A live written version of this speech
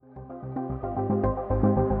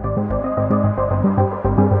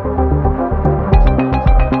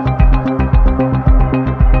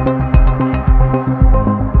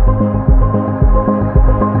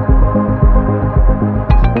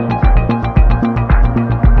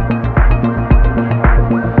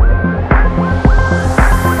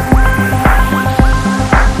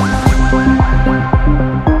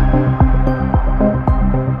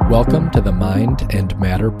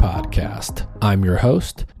podcast. I'm your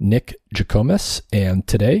host, Nick Jikomis, and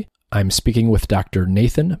today I'm speaking with Dr.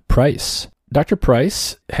 Nathan Price. Dr.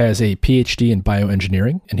 Price has a PhD in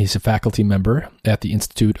bioengineering, and he's a faculty member at the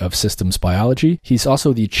Institute of Systems Biology. He's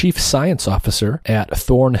also the Chief Science Officer at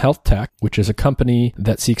Thorne Health Tech, which is a company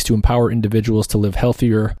that seeks to empower individuals to live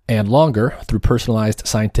healthier and longer through personalized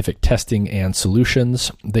scientific testing and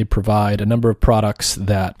solutions. They provide a number of products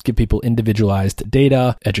that give people individualized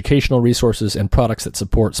data, educational resources, and products that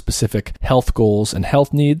support specific health goals and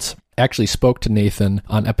health needs. Actually spoke to Nathan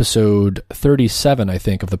on episode 37, I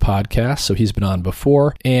think, of the podcast, so he's been on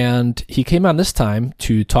before, and he came on this time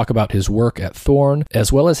to talk about his work at Thorne,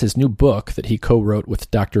 as well as his new book that he co-wrote with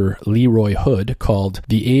Dr. Leroy Hood called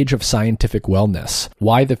The Age of Scientific Wellness: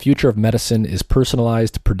 Why the Future of Medicine is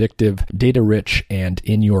Personalized, Predictive, Data-Rich, and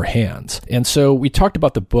in Your Hands. And so we talked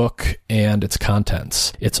about the book and its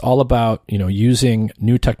contents. It's all about, using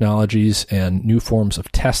new technologies and new forms of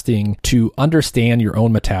testing to understand your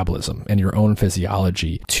own metabolism and your own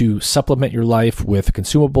physiology, to supplement your life with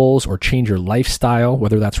consumables or change your lifestyle,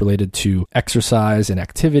 whether that's related to exercise and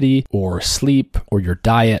activity or sleep or your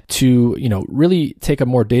diet, to, really take a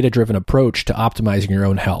more data-driven approach to optimizing your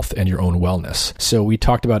own health and your own wellness. So we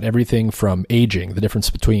talked about everything from aging, the difference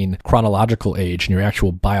between chronological age and your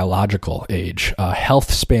actual biological age,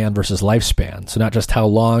 health span versus lifespan. So not just how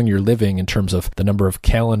long you're living in terms of the number of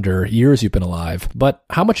calendar years you've been alive, but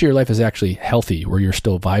how much of your life is actually healthy, where you're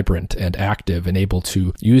still vibrant and active and able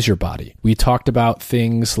to use your body. We talked about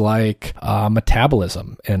things like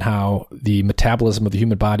metabolism and how the metabolism of the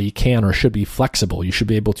human body can or should be flexible. You should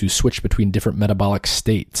be able to switch between different metabolic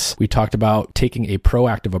states. We talked about taking a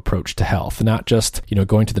proactive approach to health, not just,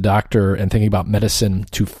 going to the doctor and thinking about medicine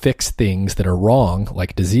to fix things that are wrong,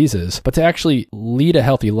 like diseases, but to actually lead a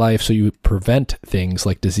healthy life so you prevent things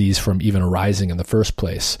like disease from even arising in the first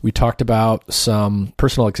place. We talked about some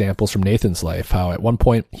personal examples from Nathan's life, how at one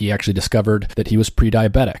point he actually discovered that he was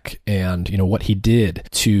pre-diabetic and, what he did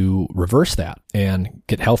to reverse that and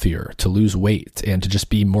get healthier, to lose weight, and to just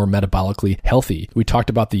be more metabolically healthy. We talked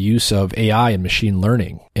about the use of AI and machine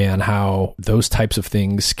learning and how those types of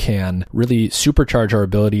things can really supercharge our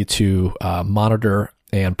ability to monitor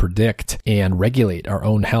and predict and regulate our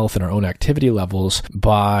own health and our own activity levels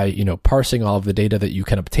by, parsing all of the data that you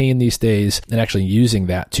can obtain these days and actually using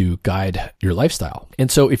that to guide your lifestyle.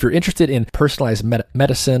 And so if you're interested in personalized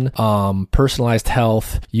medicine, personalized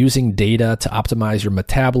health, using data to optimize your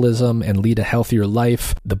metabolism and lead a healthier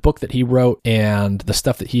life, the book that he wrote and the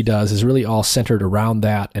stuff that he does is really all centered around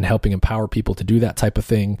that and helping empower people to do that type of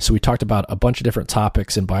thing. So we talked about a bunch of different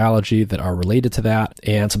topics in biology that are related to that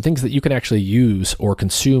and some things that you can actually use or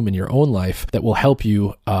consume in your own life that will help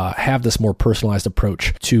you have this more personalized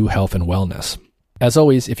approach to health and wellness. As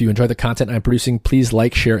always, if you enjoy the content I'm producing, please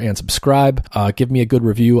like, share, and subscribe. Give me a good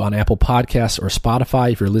review on Apple Podcasts or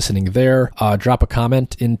Spotify if you're listening there. Drop a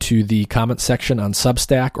comment into the comment section on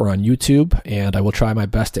Substack or on YouTube, and I will try my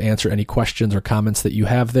best to answer any questions or comments that you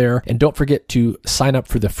have there. And don't forget to sign up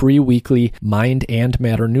for the free weekly Mind and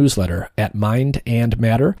Matter newsletter at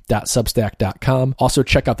mindandmatter.substack.com. Also,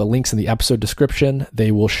 check out the links in the episode description.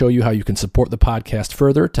 They will show you how you can support the podcast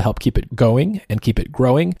further to help keep it going and keep it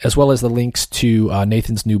growing, as well as the links to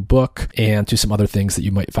Nathan's new book and to some other things that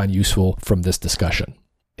you might find useful from this discussion.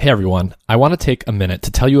 Hey everyone, I want to take a minute to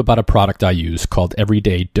tell you about a product I use called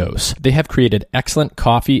Everyday Dose. They have created excellent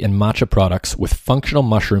coffee and matcha products with functional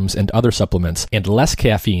mushrooms and other supplements and less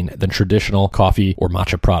caffeine than traditional coffee or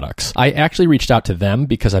matcha products. I actually reached out to them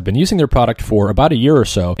because I've been using their product for about a year or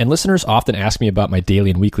so, and listeners often ask me about my daily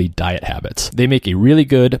and weekly diet habits. They make a really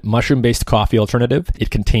good mushroom-based coffee alternative. It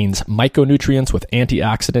contains micronutrients with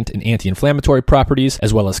antioxidant and anti-inflammatory properties,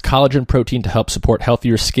 as well as collagen protein to help support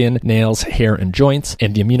healthier skin, nails, hair, and joints,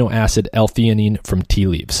 and the amino acid L-theanine from tea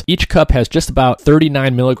leaves. Each cup has just about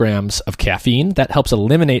 39 milligrams of caffeine. That helps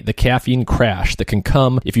eliminate the caffeine crash that can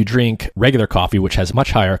come if you drink regular coffee, which has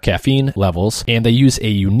much higher caffeine levels. And they use a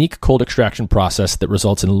unique cold extraction process that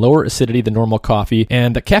results in lower acidity than normal coffee.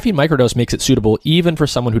 And the caffeine microdose makes it suitable even for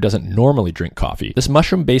someone who doesn't normally drink coffee. This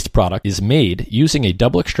mushroom-based product is made using a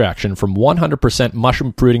double extraction from 100%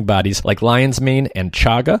 mushroom fruiting bodies like lion's mane and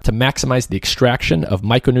chaga to maximize the extraction of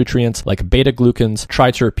micronutrients like beta-glucans,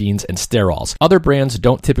 triterpenes, and sterols. Other brands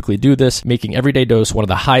don't typically do this, making Everyday Dose one of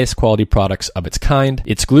the highest quality products of its kind.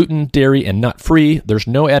 It's gluten, dairy, and nut-free. There's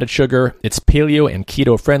no added sugar. It's paleo and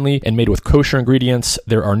keto-friendly and made with kosher ingredients.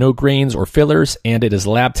 There are no grains or fillers, and it is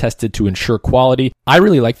lab-tested to ensure quality. I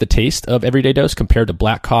really like the taste of Everyday Dose compared to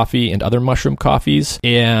black coffee and other mushroom coffees,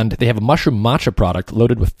 and they have a mushroom matcha product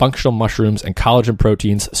loaded with functional mushrooms and collagen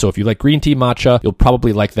proteins, so if you like green tea matcha, you'll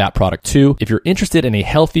probably like that product too. If you're interested in a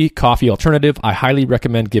healthy coffee alternative, I highly recommend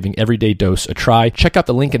recommend giving Everyday Dose a try. Check out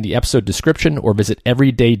the link in the episode description or visit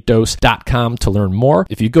everydaydose.com to learn more.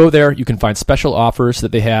 If you go there, you can find special offers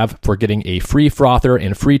that they have for getting a free frother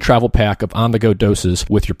and free travel pack of on-the-go doses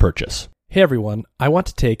with your purchase. Hey everyone, I want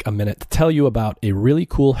to take a minute to tell you about a really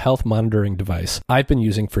cool health monitoring device I've been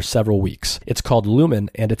using for several weeks. It's called Lumen,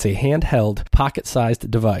 and it's a handheld, pocket-sized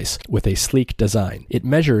device with a sleek design. It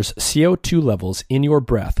measures CO2 levels in your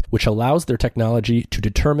breath, which allows their technology to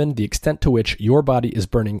determine the extent to which your body is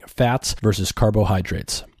burning fats versus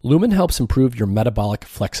carbohydrates. Lumen helps improve your metabolic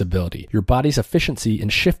flexibility, your body's efficiency in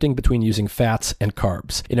shifting between using fats and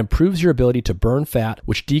carbs. It improves your ability to burn fat,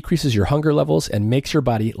 which decreases your hunger levels and makes your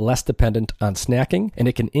body less dependent on snacking, and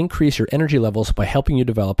it can increase your energy levels by helping you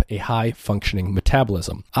develop a high-functioning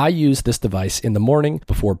metabolism. I use this device in the morning,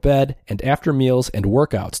 before bed, and after meals and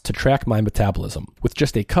workouts to track my metabolism. With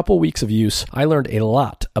just a couple weeks of use, I learned a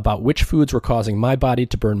lot about which foods were causing my body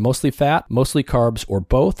to burn mostly fat, mostly carbs, or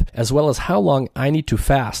both, as well as how long I need to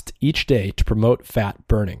fast each day to promote fat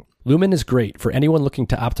burning. Lumen is great for anyone looking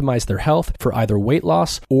to optimize their health for either weight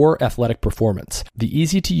loss or athletic performance. The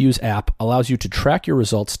easy-to-use app allows you to track your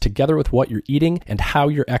results together with what you're eating and how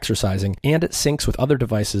you're exercising, and it syncs with other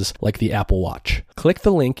devices like the Apple Watch. Click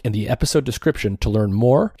the link in the episode description to learn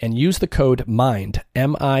more and use the code MIND,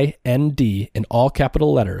 M-I-N-D, in all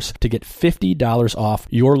capital letters to get $50 off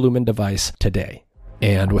your Lumen device today.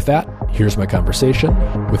 And with that, here's my conversation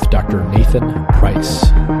with Dr. Nathan Price.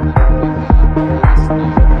 We've been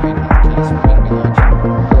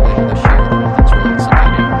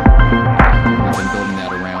building that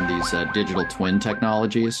around these digital twin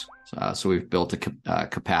technologies. So we've built a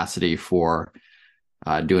capacity for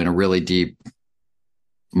doing a really deep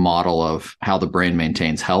model of how the brain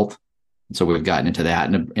maintains health. So we've gotten into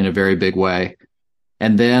that in a very big way.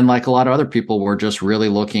 And then, like a lot of other people, we're just really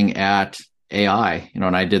looking at AI, and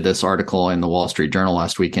I did this article in the Wall Street Journal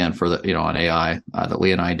last weekend for on AI that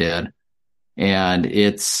Lee and I did, and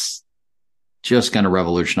it's just going to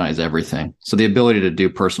revolutionize everything. So the ability to do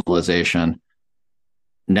personalization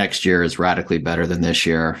next year is radically better than this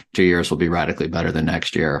year. 2 years will be radically better than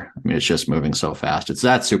next year. I mean, it's just moving so fast.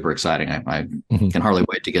 That's super exciting. I can hardly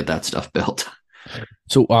wait to get that stuff built.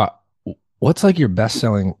 So, what's like your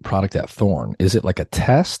best-selling product at Thorne? Is it like a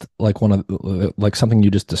test, like like something you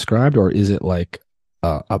just described, or is it like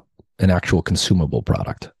an actual consumable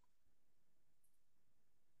product?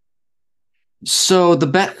 So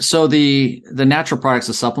the natural products,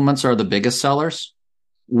 the supplements, are the biggest sellers.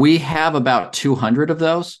 We have about 200 of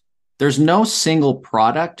those. There's no single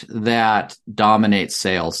product that dominates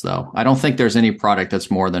sales, though. I don't think there's any product that's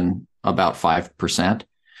more than about 5%.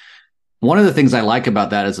 One of the things I like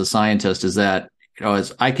about that as a scientist is that,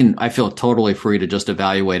 is I feel totally free to just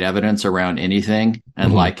evaluate evidence around anything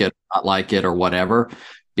and like it, not like it, or whatever,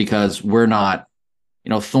 because we're not,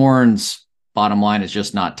 Thorne's bottom line is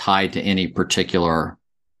just not tied to any particular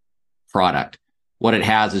product. What it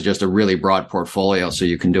has is just a really broad portfolio, so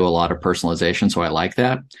you can do a lot of personalization. So I like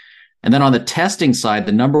that. And then on the testing side,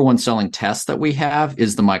 the number one selling test that we have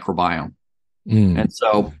is the microbiome. And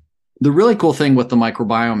so the really cool thing with the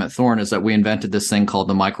microbiome at Thorne is that we invented this thing called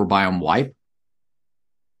the microbiome wipe.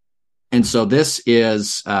 And so this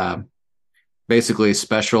is basically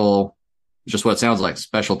special, just what it sounds like,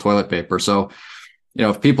 special toilet paper. So,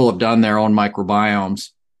 if people have done their own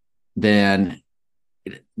microbiomes, then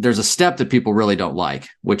there's a step that people really don't like,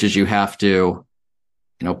 which is you have to,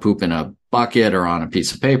 poop in a bucket or on a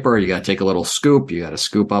piece of paper. You got to take a little scoop. You got to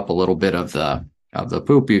scoop up a little bit of the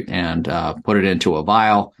poop and put it into a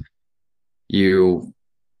vial.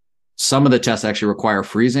 Some of the tests actually require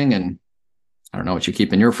freezing, and I don't know what you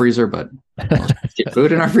keep in your freezer, but keep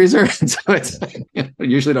food in our freezer. And so we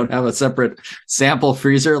usually don't have a separate sample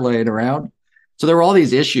freezer laying around. So there were all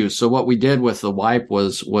these issues. So what we did with the wipe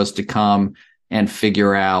was to come and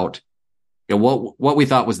figure out what we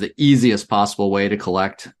thought was the easiest possible way to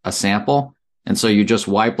collect a sample. And so you just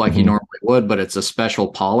wipe like you normally would, but it's a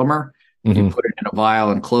special polymer. You put it in a vial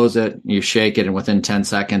and close it, you shake it, and within 10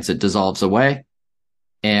 seconds, it dissolves away.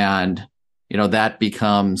 And, that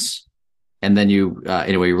becomes, and then you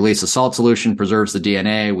release a salt solution, preserves the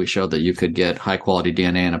DNA. We showed that you could get high quality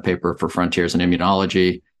DNA in a paper for Frontiers in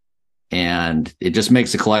Immunology. And it just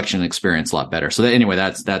makes the collection experience a lot better. So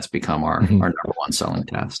that's become our number one selling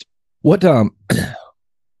test. What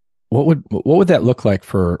would that look like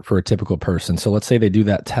for a typical person? So let's say they do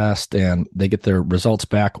that test and they get their results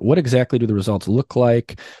back. What exactly do the results look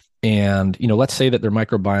like? And, let's say that their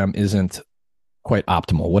microbiome isn't quite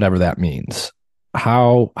optimal, whatever that means.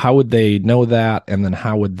 How would they know that? And then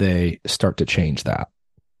how would they start to change that?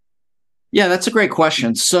 Yeah, that's a great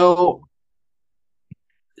question. So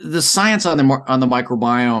the science on the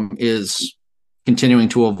microbiome is continuing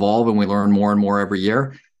to evolve, and we learn more and more every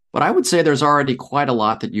year. But I would say there's already quite a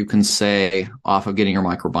lot that you can say off of getting your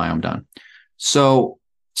microbiome done. So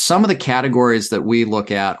some of the categories that we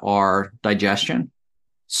look at are digestion.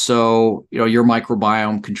 So, your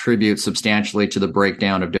microbiome contributes substantially to the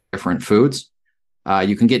breakdown of different foods.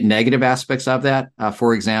 You can get negative aspects of that.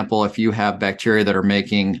 For example, if you have bacteria that are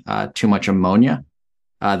making too much ammonia,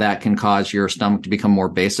 that can cause your stomach to become more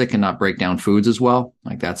basic and not break down foods as well.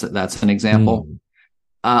 Like that's an example.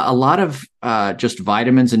 A lot of just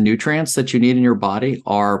vitamins and nutrients that you need in your body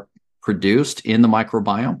are produced in the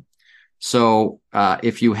microbiome. So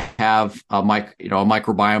if you have a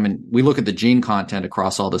microbiome, and we look at the gene content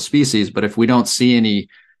across all the species, but if we don't see any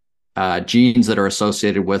genes that are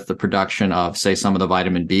associated with the production of, say, some of the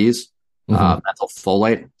vitamin Bs,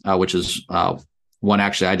 methylfolate, which is one.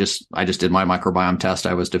 Actually, I just did my microbiome test.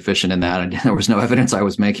 I was deficient in that, and there was no evidence I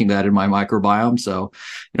was making that in my microbiome. So,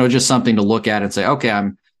 just something to look at and say, okay,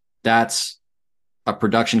 that's a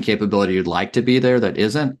production capability you'd like to be there that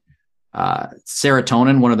isn't.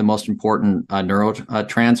 Serotonin, one of the most important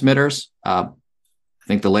neurotransmitters. I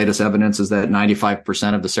think the latest evidence is that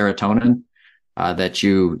 95% of the serotonin that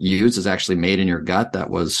you use is actually made in your gut. That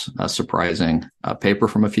was a surprising paper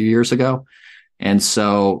from a few years ago. And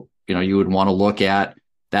so, you would want to look at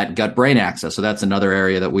that gut-brain axis. So that's another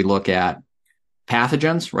area that we look at.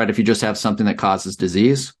 Pathogens, right? If you just have something that causes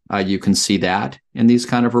disease, you can see that in these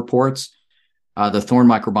kind of reports. The Thorne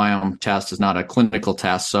microbiome test is not a clinical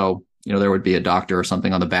test. So, there would be a doctor or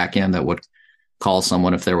something on the back end that would call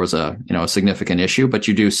someone if there was a significant issue, but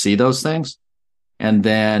you do see those things. And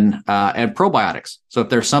then, and probiotics. So if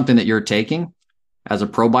there's something that you're taking as a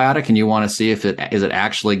probiotic and you want to see if it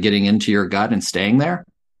actually getting into your gut and staying there,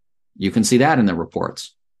 you can see that in the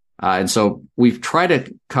reports. And so we've tried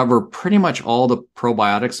to cover pretty much all the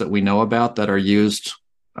probiotics that we know about that are used,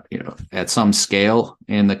 at some scale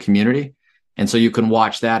in the community. And so you can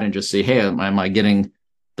watch that and just see, hey, am I getting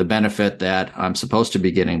the benefit that I'm supposed to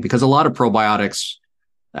be getting? Because a lot of probiotics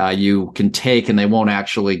you can take and they won't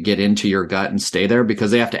actually get into your gut and stay there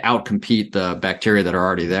because they have to outcompete the bacteria that are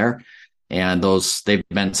already there. And they've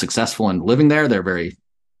been successful in living there. They're very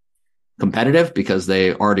competitive because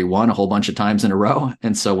they already won a whole bunch of times in a row.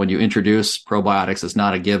 And so when you introduce probiotics, it's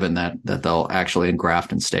not a given that they'll actually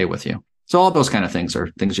engraft and stay with you. So all those kind of things are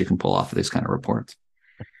things you can pull off of these kind of reports.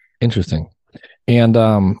 Interesting. And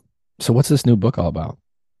so what's this new book all about?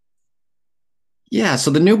 Yeah,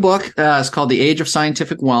 so the new book is called The Age of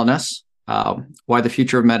Scientific Wellness, Why the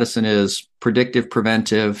Future of Medicine is Predictive,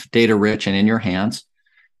 Preventive, Data-Rich, and in Your Hands.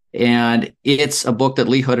 And it's a book that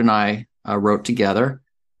Lee Hood and I wrote together.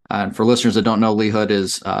 And for listeners that don't know, Lee Hood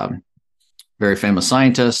is a very famous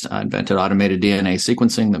scientist, invented automated DNA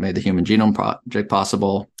sequencing that made the Human Genome Project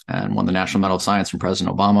possible and won the National Medal of Science from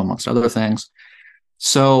President Obama, amongst other things.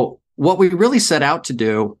 So what we really set out to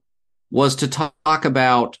do was to talk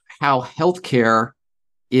about how healthcare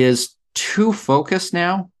is too focused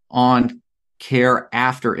now on care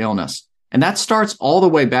after illness. And that starts all the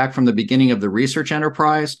way back from the beginning of the research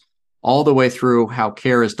enterprise, all the way through how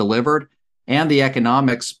care is delivered and the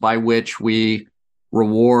economics by which we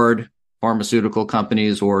reward pharmaceutical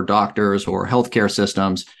companies or doctors or healthcare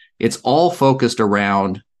systems. It's all focused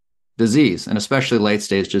around disease and especially late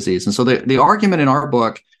stage disease. And so the argument in our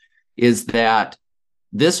book is that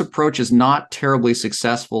this approach is not terribly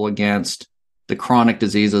successful against the chronic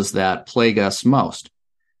diseases that plague us most.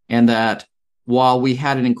 And that while we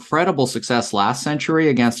had an incredible success last century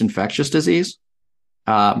against infectious disease,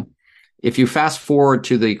 if you fast forward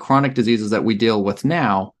to the chronic diseases that we deal with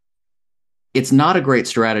now, it's not a great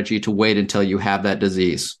strategy to wait until you have that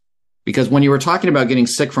disease. Because when you were talking about getting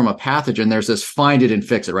sick from a pathogen, there's this find it and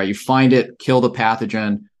fix it, right? You find it, kill the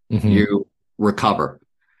pathogen, you recover.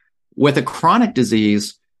 With a chronic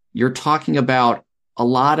disease, you're talking about a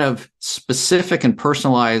lot of specific and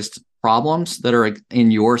personalized problems that are in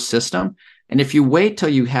your system. And if you wait till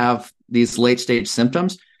you have these late stage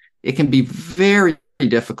symptoms, it can be very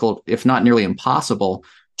difficult, if not nearly impossible,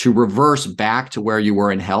 to reverse back to where you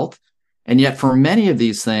were in health. And yet for many of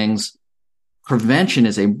these things, prevention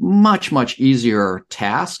is a much, much easier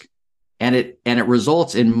task. And it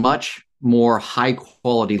results in much more high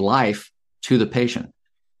quality life to the patient.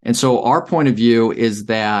 And so our point of view is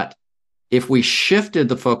that if we shifted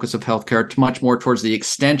the focus of healthcare to much more towards the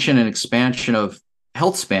extension and expansion of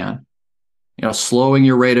health span, slowing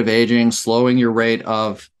your rate of aging, slowing your rate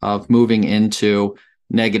of moving into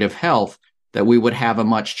negative health, that we would have a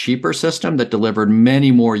much cheaper system that delivered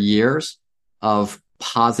many more years of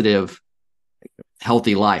positive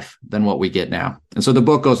healthy life than what we get now. And so the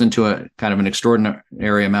book goes into a kind of an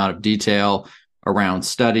extraordinary amount of detail around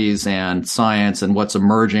studies and science and what's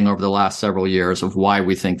emerging over the last several years of why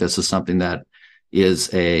we think this is something that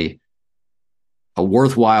is a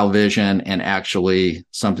worthwhile vision and actually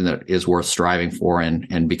something that is worth striving for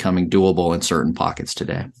and becoming doable in certain pockets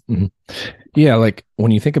today. Mm-hmm. Yeah, like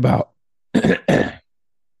when you think about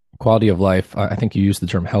quality of life, I think you used the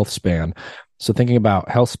term health span. So thinking about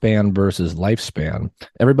health span versus lifespan,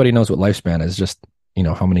 everybody knows what lifespan is, just,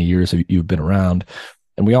 how many years you've been around.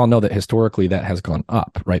 And we all know that historically that has gone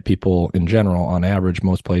up, right? People in general, on average,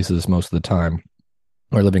 most places, most of the time,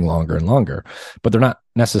 are living longer and longer, but they're not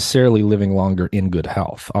necessarily living longer in good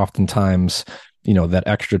health. Oftentimes, that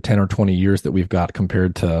extra 10 or 20 years that we've got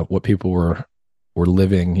compared to what people were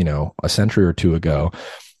living, a century or two ago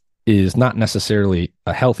is not necessarily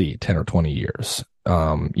a healthy 10 or 20 years.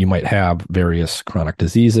 You might have various chronic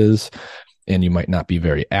diseases and you might not be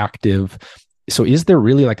very active. So is there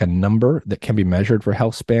really like a number that can be measured for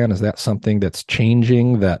health span? Is that something that's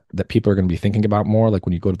changing that people are going to be thinking about more? Like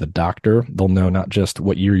when you go to the doctor, they'll know not just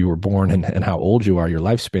what year you were born and how old you are, your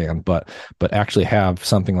lifespan, but actually have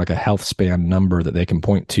something like a health span number that they can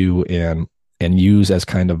point to and use as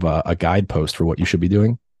kind of a guidepost for what you should be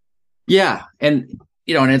doing? Yeah. And,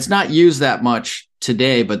 and it's not used that much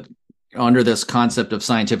today, but under this concept of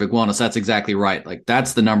scientific wellness, that's exactly right. Like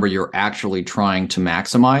that's the number you're actually trying to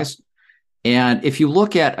maximize. And if you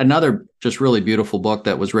look at another just really beautiful book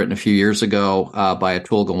that was written a few years ago by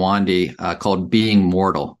Atul Gawande called Being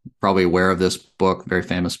Mortal, probably aware of this book, very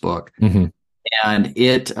famous book. Mm-hmm. And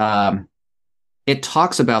it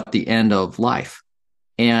talks about the end of life.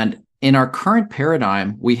 And in our current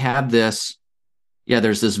paradigm, we have this,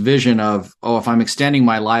 there's this vision of, if I'm extending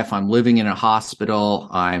my life, I'm living in a hospital,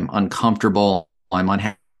 I'm uncomfortable, I'm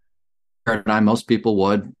unhappy. Most people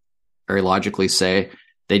would very logically say,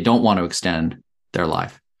 they don't want to extend their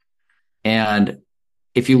life. And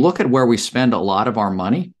if you look at where we spend a lot of our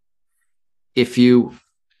money,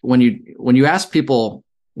 when you ask people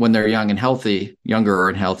when they're younger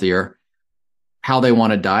and healthier, how they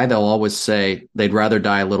want to die, they'll always say they'd rather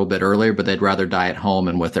die a little bit earlier, but they'd rather die at home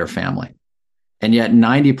and with their family. And yet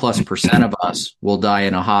 90+% of us will die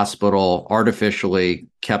in a hospital, artificially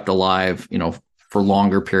kept alive, for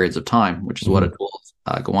longer periods of time, which is what Atul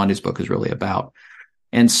Gawande's book is really about.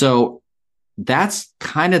 And so that's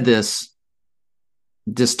kind of this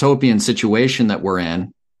dystopian situation that we're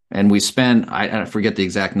in. And we spend, I forget the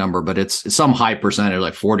exact number, but it's some high percentage,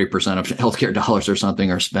 like 40% of healthcare dollars or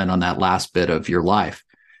something are spent on that last bit of your life.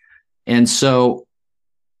 And so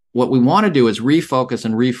what we want to do is refocus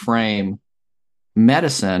and reframe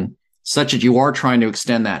medicine such that you are trying to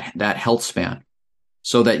extend that health span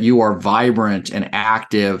so that you are vibrant and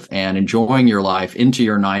active and enjoying your life into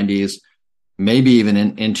your 90s, maybe even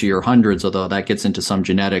into your hundreds, although that gets into some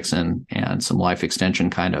genetics and some life extension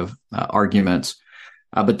kind of arguments.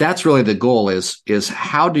 But that's really the goal is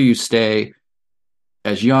how do you stay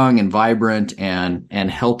as young and vibrant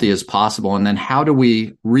and healthy as possible? And then how do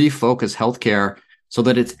we refocus healthcare so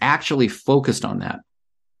that it's actually focused on that?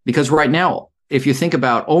 Because right now, if you think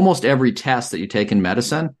about almost every test that you take in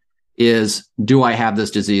medicine is, do I have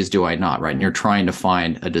this disease? Do I not? Right. And you're trying to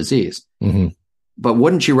find a disease. Mm-hmm. But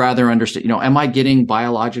wouldn't you rather understand, am I getting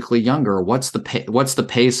biologically younger? What's the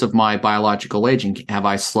pace of my biological aging? Have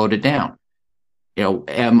I slowed it down?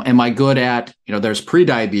 Am I good at, there's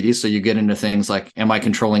pre-diabetes. So you get into things like, am I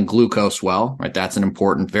controlling glucose well, right? That's an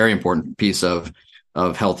important, very important piece of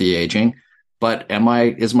healthy aging. But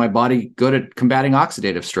is my body good at combating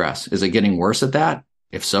oxidative stress? Is it getting worse at that?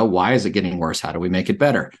 If so, why is it getting worse? How do we make it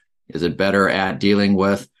better? Is it better at dealing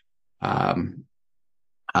with,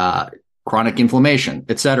 chronic inflammation,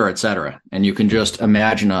 et cetera, et cetera? And you can just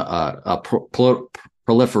imagine a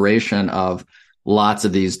proliferation of lots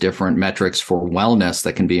of these different metrics for wellness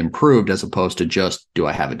that can be improved as opposed to just, do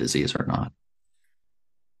I have a disease or not?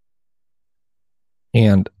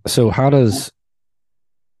 And so how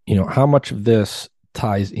much of this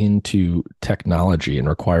ties into technology and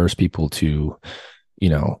requires people to,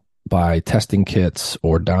 buy testing kits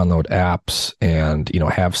or download apps and,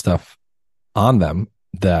 have stuff on them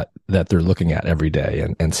that they're looking at every day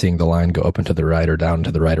and seeing the line go up and to the right or down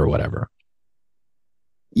to the right or whatever?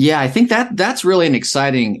 Yeah, I think that's really an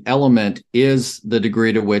exciting element, is the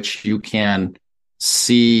degree to which you can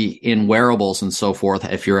see in wearables and so forth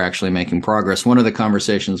if you're actually making progress. One of the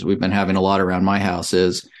conversations we've been having a lot around my house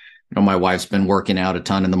is, my wife's been working out a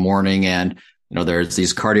ton in the morning, and there's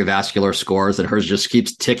these cardiovascular scores that hers just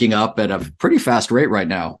keeps ticking up at a pretty fast rate right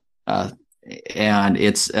now. And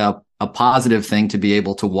it's a positive thing to be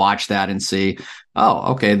able to watch that and see,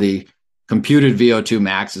 oh, okay, the computed VO2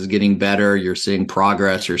 max is getting better. You're seeing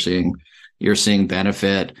progress. You're seeing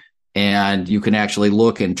benefit, and you can actually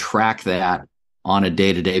look and track that on a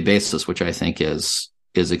day-to-day basis, which I think is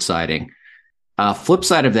exciting. Flip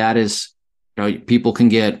side of that is, people can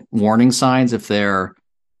get warning signs if they're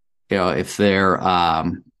even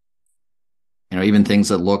things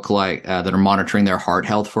that look like that are monitoring their heart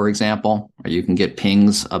health, for example, or you can get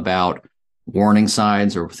pings about warning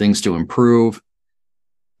signs or things to improve.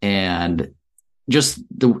 And just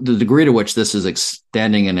the degree to which this is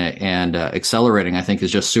extending and accelerating, I think,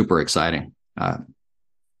 is just super exciting. And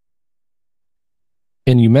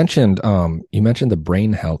you mentioned the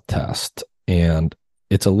brain health test, and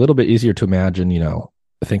it's a little bit easier to imagine,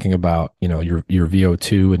 thinking about, your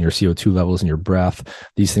VO2 and your CO2 levels in your breath.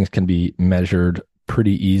 These things can be measured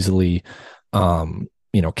pretty easily.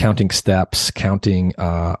 Counting steps, counting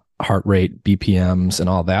heart rate, BPMs, and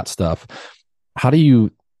all that stuff.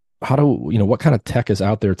 What kind of tech is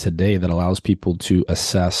out there today that allows people to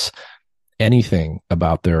assess anything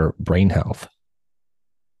about their brain health?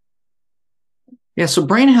 Yeah, so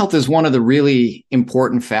brain health is one of the really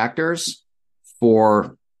important factors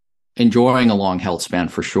for enjoying a long health span,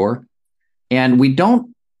 for sure. And we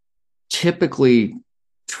don't typically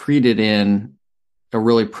treat it in a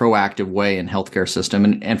really proactive way in healthcare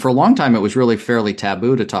system. And for a long time, it was really fairly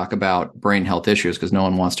taboo to talk about brain health issues because no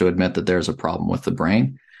one wants to admit that there's a problem with the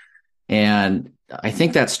brain. And I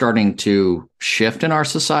think that's starting to shift in our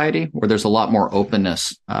society, where there's a lot more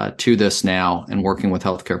openness to this now, and working with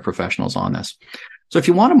healthcare professionals on this. So if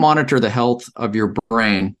you want to monitor the health of your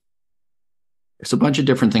brain, there's a bunch of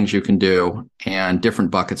different things you can do and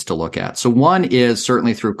different buckets to look at. So one is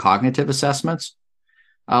certainly through cognitive assessments.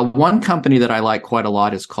 One company that I like quite a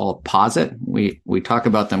lot is called Posit. We talk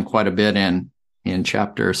about them quite a bit in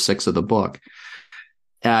chapter 6 of the book.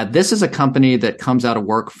 This is a company that comes out of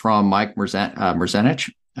work from Mike Merzenich,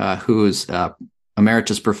 who's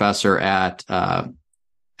emeritus professor at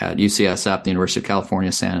UCSF, the University of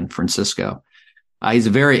California, San Francisco. He's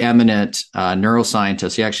a very eminent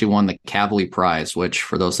neuroscientist. He actually won the Kavli Prize, which,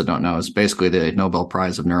 for those that don't know, is basically the Nobel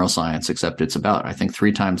Prize of neuroscience, except it's about, I think,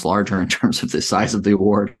 3 times larger in terms of the size of the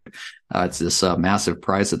award. It's this massive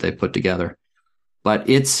prize that they put together. But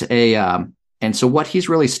it's and so what he's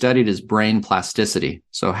really studied is brain plasticity.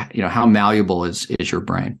 So, how malleable is your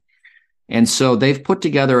brain? And so they've put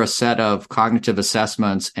together a set of cognitive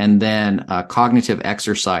assessments and then cognitive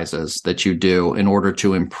exercises that you do in order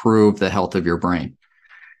to improve the health of your brain.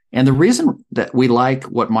 And the reason that we like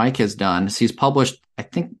what Mike has done is he's published, I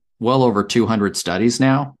think, well over 200 studies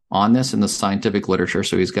now on this in the scientific literature.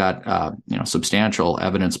 So he's got, substantial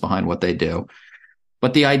evidence behind what they do.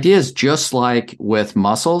 But the idea is just like with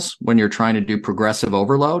muscles, when you're trying to do progressive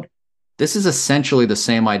overload, this is essentially the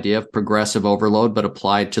same idea of progressive overload, but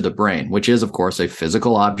applied to the brain, which is, of course, a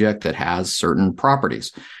physical object that has certain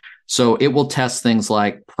properties. So it will test things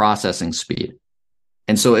like processing speed.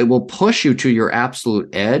 And so it will push you to your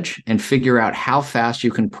absolute edge and figure out how fast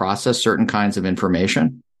you can process certain kinds of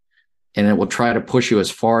information. And it will try to push you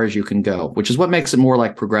as far as you can go, which is what makes it more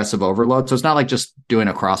like progressive overload. So it's not like just doing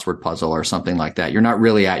a crossword puzzle or something like that. You're not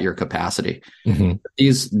really at your capacity. Mm-hmm.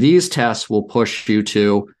 These tests will push you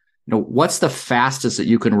to, what's the fastest that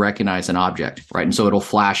you can recognize an object, right? And so it'll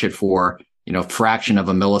flash it for, fraction of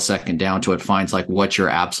a millisecond down to it finds like what's your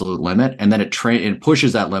absolute limit. And then it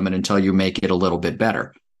pushes that limit until you make it a little bit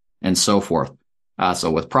better and so forth.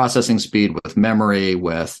 So with processing speed, with memory,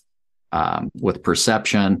 with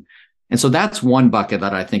perception. And so that's one bucket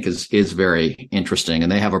that I think is very interesting.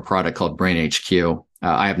 And they have a product called Brain HQ.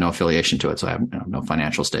 I have no affiliation to it, so I have no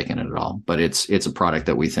financial stake in it at all. But it's a product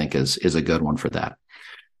that we think is a good one for that.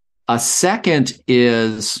 A second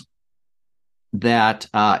is that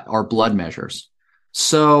our blood measures.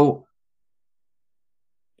 So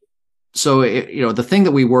the thing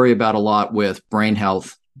that we worry about a lot with brain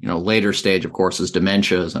health, later stage, of course, is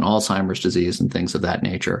dementias and Alzheimer's disease and things of that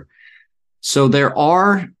nature. So there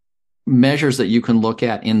are measures that you can look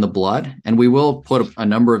at in the blood, and we will put a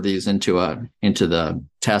number of these into the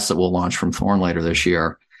tests that we'll launch from Thorne later this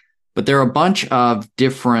year. But there are a bunch of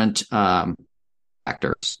different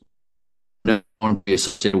factors.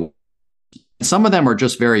 Some of them are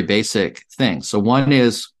just very basic things. So one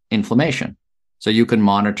is inflammation. So you can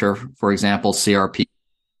monitor, for example, CRP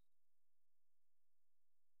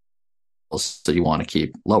that you want to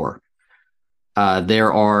keep lower.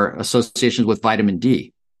 There are associations with vitamin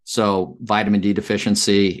D. So vitamin D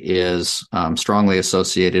deficiency is strongly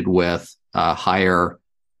associated with a higher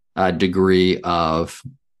degree of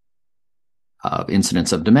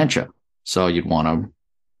incidence of dementia. So you'd want to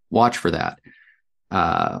watch for that.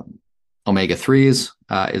 Omega-3s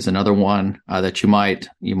is another one that you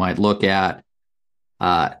might look at.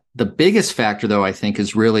 The biggest factor, though, I think,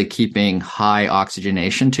 is really keeping high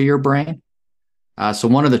oxygenation to your brain. So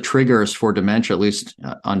one of the triggers for dementia, at least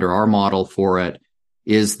under our model for it,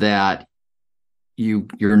 is that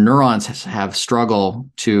your neurons have struggle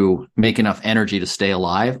to make enough energy to stay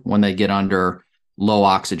alive when they get under low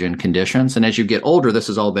oxygen conditions. And as you get older, this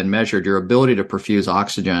has all been measured. Your ability to perfuse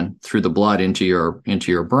oxygen through the blood into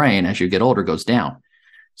your brain as you get older goes down.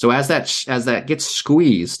 So as that gets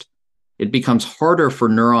squeezed, it becomes harder for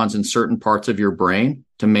neurons in certain parts of your brain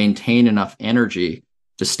to maintain enough energy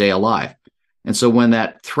to stay alive. And so when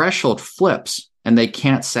that threshold flips and they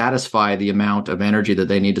can't satisfy the amount of energy that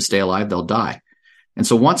they need to stay alive, they'll die. And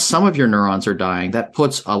so once some of your neurons are dying, that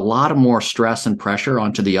puts a lot of more stress and pressure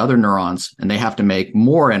onto the other neurons, and they have to make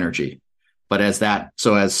more energy. But as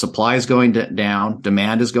supply is going down,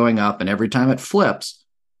 demand is going up, and every time it flips,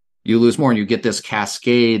 you lose more, and you get this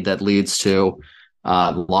cascade that leads to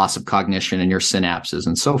loss of cognition in your synapses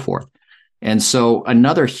and so forth. And so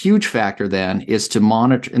another huge factor then is to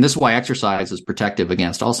monitor, and this is why exercise is protective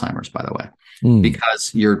against Alzheimer's, by the way,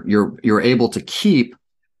 because you're able to keep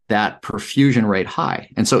that perfusion rate high.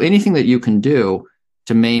 And so anything that you can do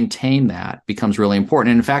to maintain that becomes really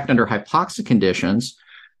important. And in fact, under hypoxic conditions,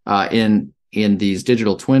 in these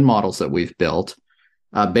digital twin models that we've built,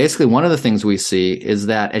 basically one of the things we see is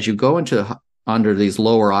that as you go under these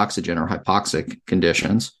lower oxygen or hypoxic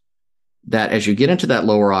conditions, that as you get into that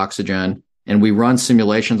lower oxygen, and we run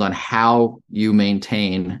simulations on how you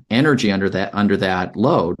maintain energy under that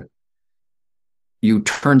load,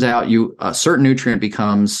 turns out a certain nutrient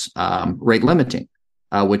becomes rate limiting,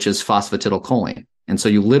 which is phosphatidylcholine, and so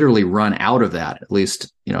you literally run out of that. At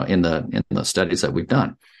least in the studies that we've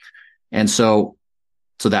done, and so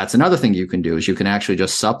that's another thing you can do is you can actually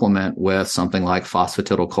just supplement with something like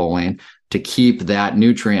phosphatidylcholine to keep that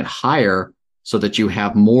nutrient higher, so that you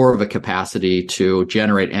have more of a capacity to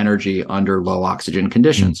generate energy under low oxygen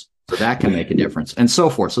conditions. So that can make a difference, and so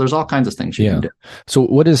forth. So there's all kinds of things you can do. So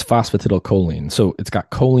what is phosphatidylcholine? So it's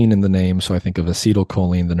got choline in the name, so I think of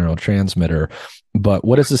acetylcholine, the neurotransmitter. But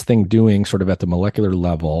what is this thing doing sort of at the molecular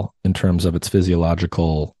level in terms of its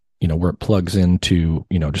physiological, where it plugs into,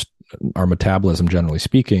 just our metabolism, generally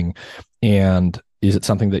speaking? And is it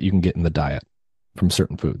something that you can get in the diet from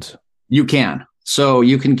certain foods? You can. So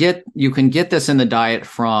you can get this in the diet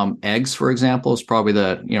from eggs, for example, is probably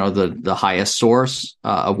the highest source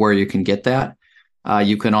of where you can get that.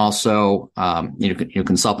 You can also you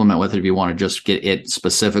can supplement with it if you want to just get it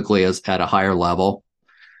specifically at a higher level.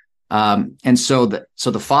 And so the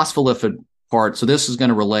phospholipid part. So this is going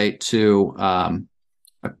to relate to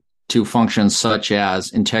functions such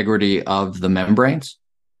as integrity of the membranes,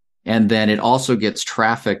 and then it also gets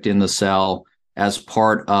trafficked in the cell as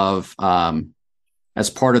part of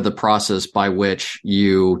the process by which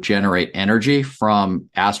you generate energy from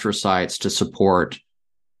astrocytes to support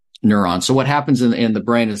neurons. So what happens in the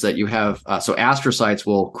brain is that you have, astrocytes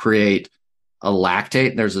will create a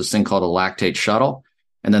lactate. There's this thing called a lactate shuttle.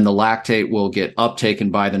 And then the lactate will get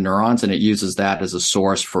uptaken by the neurons, and it uses that as a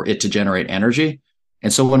source for it to generate energy.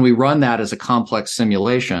 And so when we run that as a complex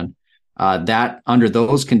simulation, that under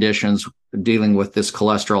those conditions, dealing with this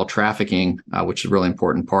cholesterol trafficking, which is a really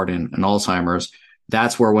important part in Alzheimer's,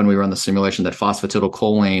 that's where when we run the simulation, that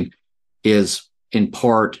phosphatidylcholine is in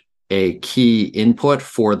part a key input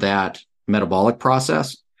for that metabolic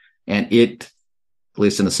process. And it, at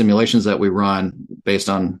least in the simulations that we run based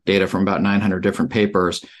on data from about 900 different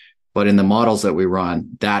papers, but in the models that we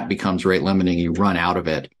run, that becomes rate limiting. You run out of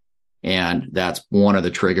it. And that's one of the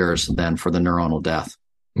triggers then for the neuronal death.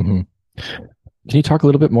 Mm-hmm. Can you talk a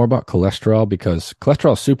little bit more about cholesterol? Because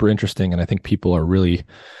cholesterol is super interesting, and I think people are really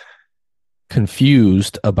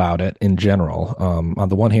confused about it in general. On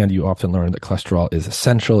the one hand, you often learn that cholesterol is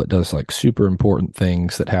essential. It does super important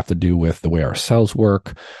things that have to do with the way our cells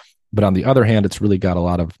work. But on the other hand, it's really got a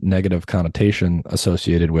lot of negative connotation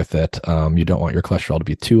associated with it. You don't want your cholesterol to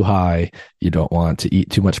be too high. You don't want to eat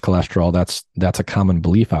too much cholesterol. That's a common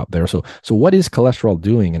belief out there. So what is cholesterol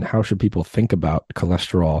doing, and how should people think about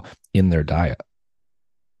cholesterol in their diet?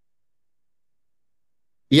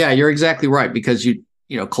 Yeah, you're exactly right, because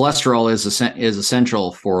cholesterol is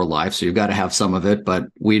essential for life, so you've got to have some of it. But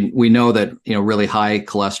we know that really high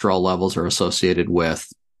cholesterol levels are associated with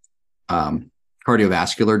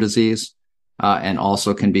cardiovascular disease, and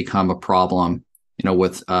also can become a problem,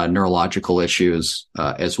 with neurological issues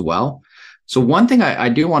as well. So one thing I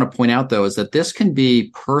do want to point out, though, is that this can be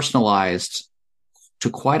personalized to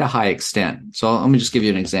quite a high extent. So let me just give you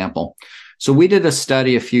an example. So we did a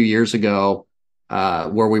study a few years ago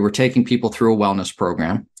where we were taking people through a wellness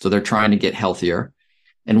program. So they're trying to get healthier.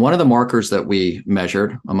 And one of the markers that we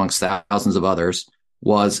measured, amongst thousands of others,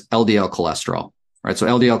 was LDL cholesterol, right? So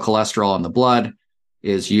LDL cholesterol in the blood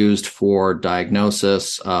is used for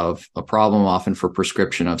diagnosis of a problem, often for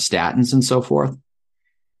prescription of statins and so forth.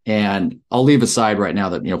 And I'll leave aside right now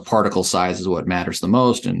that, particle size is what matters the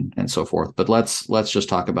most and so forth. But let's just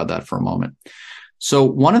talk about that for a moment. So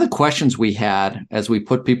one of the questions we had as we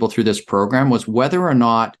put people through this program was whether or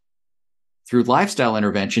not through lifestyle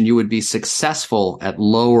intervention, you would be successful at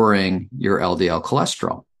lowering your LDL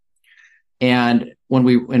cholesterol. And when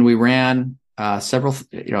we ran several,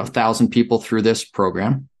 1,000 people through this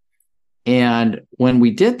program, and when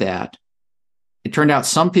we did that, it turned out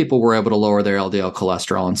some people were able to lower their LDL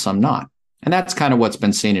cholesterol and some not. And that's kind of what's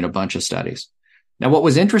been seen in a bunch of studies. Now, what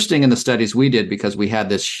was interesting in the studies we did, because we had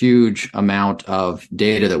this huge amount of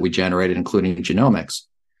data that we generated, including genomics,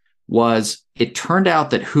 was it turned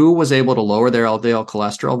out that who was able to lower their LDL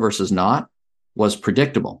cholesterol versus not was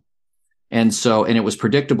predictable. And it was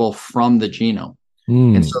predictable from the genome.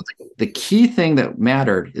 And so the key thing that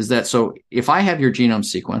mattered is that, so if I have your genome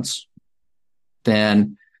sequence,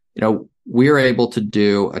 then, we're able to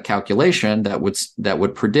do a calculation that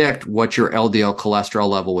would predict what your LDL cholesterol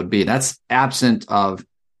level would be. That's absent of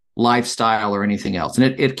lifestyle or anything else.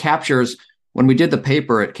 And it captures, when we did the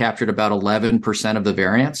paper, it captured about 11% of the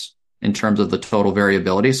variance in terms of the total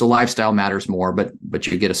variability. So lifestyle matters more, but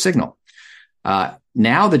you get a signal.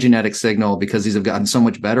 Now the genetic signal, because these have gotten so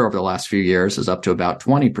much better over the last few years, is up to about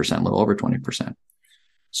 20%, a little over 20%.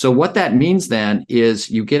 So what that means then is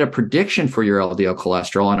you get a prediction for your LDL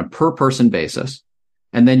cholesterol on a per person basis,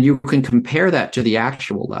 and then you can compare that to the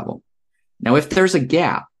actual level. Now, if there's a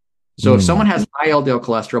gap, so if someone has high LDL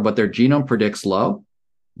cholesterol, but their genome predicts low,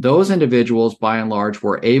 those individuals, by and large,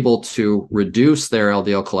 were able to reduce their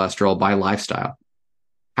LDL cholesterol by lifestyle.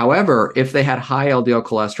 However, if they had high LDL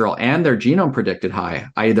cholesterol and their genome predicted high,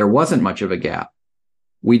 i.e. there wasn't much of a gap,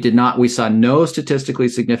 we saw no statistically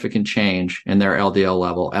significant change in their LDL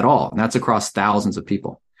level at all. And that's across thousands of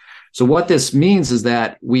people. So what this means is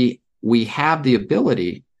that we have the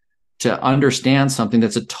ability to understand something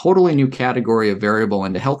that's a totally new category of variable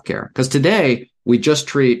into healthcare. Because today we just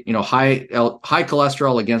treat, high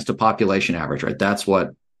cholesterol against a population average, right?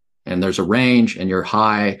 And there's a range and you're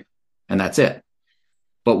high and that's it.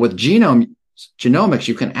 But with genomics,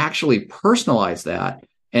 you can actually personalize that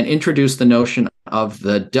and introduce the notion of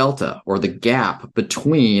the delta or the gap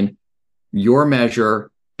between your measure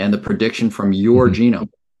and the prediction from your genome.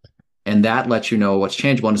 And that lets you know what's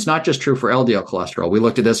changeable. And it's not just true for LDL cholesterol. We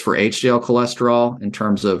looked at this for HDL cholesterol in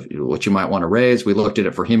terms of what you might want to raise. We looked at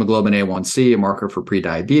it for hemoglobin A1C, a marker for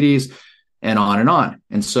prediabetes, and on and on.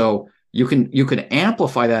 And so you can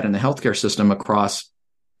amplify that in the healthcare system across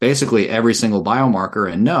basically every single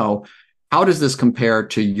biomarker and know, how does this compare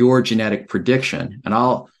to your genetic prediction? And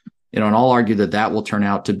I'll argue that will turn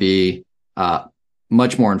out to be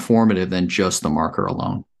much more informative than just the marker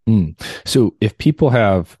alone. So if people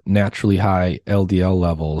have naturally high LDL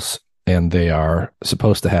levels and they are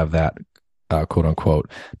supposed to have that, quote unquote,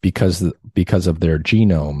 because of their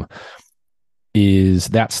genome, is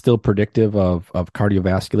that still predictive of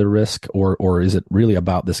cardiovascular risk, or is it really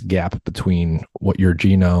about this gap between what your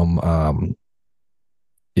genome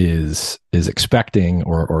is expecting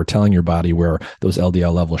or telling your body where those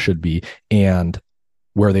LDL levels should be and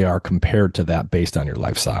where they are compared to that based on your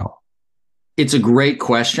lifestyle? It's a great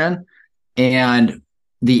question. And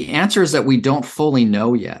the answer is that we don't fully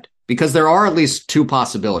know yet, because there are at least two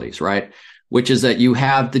possibilities, right? Which is that you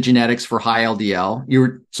have the genetics for high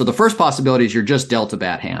LDL. So the first possibility is you're just delta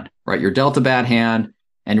bad hand, right? You're delta bad hand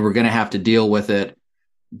and we're going to have to deal with it,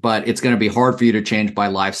 but it's going to be hard for you to change by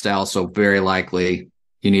lifestyle. So very likely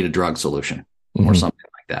you need a drug solution or something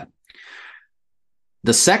like that.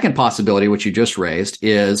 The second possibility, which you just raised,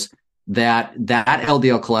 is that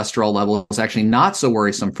LDL cholesterol level is actually not so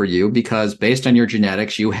worrisome for you because based on your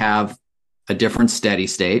genetics, you have a different steady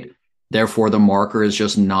state. Therefore, the marker is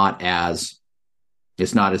just not as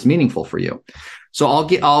meaningful for you. So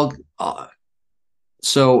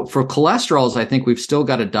so for cholesterols, I think we've still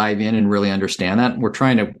got to dive in and really understand that. We're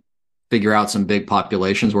trying to figure out some big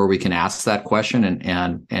populations where we can ask that question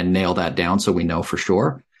and nail that down so we know for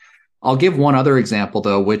sure. I'll give one other example,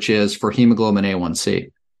 though, which is for hemoglobin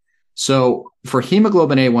A1C. So for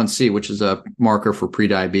hemoglobin A1C, which is a marker for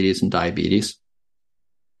prediabetes and diabetes,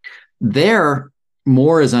 there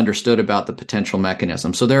more is understood about the potential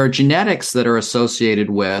mechanism. So there are genetics that are associated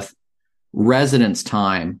with residence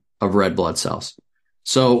time of red blood cells.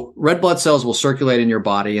 So red blood cells will circulate in your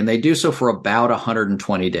body, and they do so for about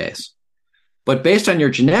 120 days. But based on your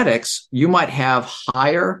genetics, you might have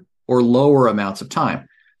higher or lower amounts of time.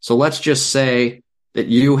 So let's just say that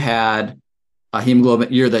you had a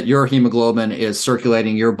hemoglobin, that your hemoglobin is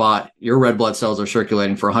circulating, your red blood cells are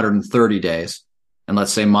circulating for 130 days. And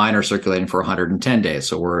let's say mine are circulating for 110 days.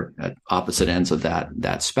 So we're at opposite ends of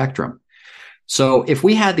that spectrum. So if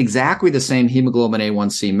we had exactly the same hemoglobin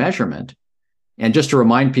A1C measurement, and just to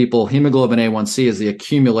remind people, hemoglobin A1C is the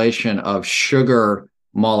accumulation of sugar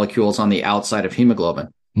molecules on the outside of hemoglobin.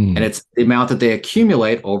 And it's the amount that they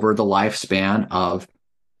accumulate over the lifespan of,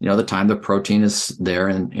 the time the protein is there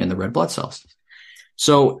in the red blood cells.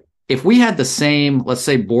 So if we had the same, let's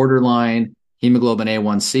say, borderline hemoglobin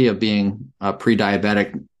A1C of being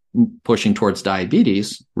pre-diabetic, pushing towards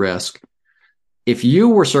diabetes risk, if you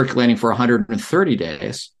were circulating for 130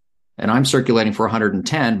 days and I'm circulating for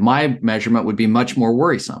 110, my measurement would be much more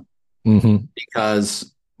worrisome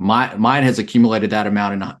because mine has accumulated that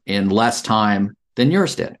amount in less time than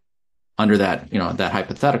yours did under that, that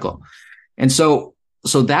hypothetical. And so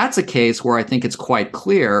that's a case where I think it's quite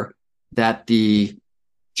clear that the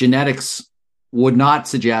genetics would not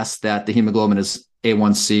suggest that the hemoglobin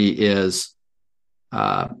A1C is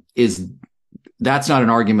that's not an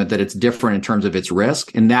argument that it's different in terms of its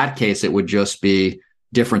risk. In that case, it would just be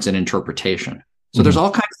difference in interpretation. So there's all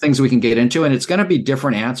kinds of things we can get into, and it's going to be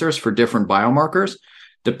different answers for different biomarkers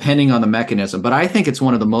depending on the mechanism. But I think it's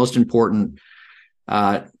one of the most important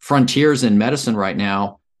frontiers in medicine right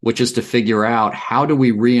now, which is to figure out how do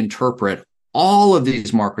we reinterpret all of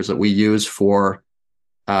these markers that we use for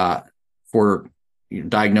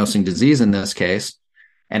diagnosing disease in this case,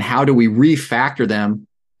 and how do we refactor them,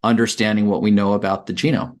 understanding what we know about the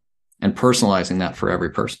genome and personalizing that for every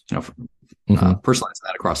person, personalizing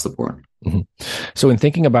that across the board. So in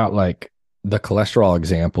thinking about like the cholesterol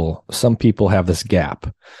example, some people have this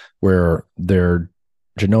gap where their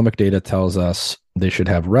genomic data tells us they should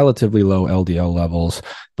have relatively low LDL levels,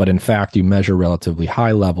 but in fact, you measure relatively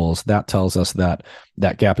high levels. That tells us that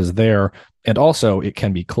that gap is there. And also it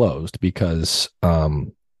can be closed because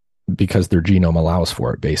their genome allows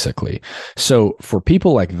for it, basically. So for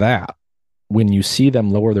people like that, when you see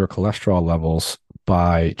them lower their cholesterol levels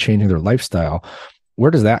by changing their lifestyle,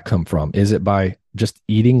 where does that come from? Is it by just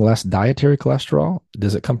eating less dietary cholesterol?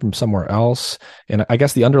 Does it come from somewhere else? And I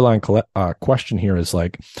guess the underlying question here is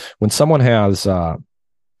like, when someone has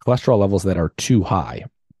cholesterol levels that are too high,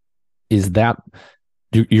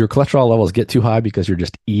 do your cholesterol levels get too high because you're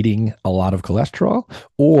just eating a lot of cholesterol,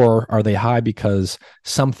 or are they high because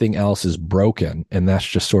something else is broken and that's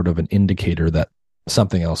just sort of an indicator that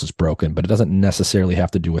something else is broken, but it doesn't necessarily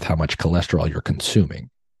have to do with how much cholesterol you're consuming?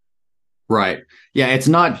 Right. Yeah, it's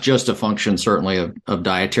not just a function, certainly, of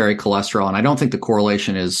dietary cholesterol. And I don't think the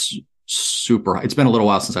correlation is super high. It's been a little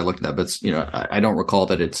while since I looked at that, but I don't recall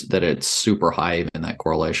that it's super high in that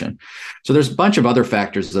correlation. So there's a bunch of other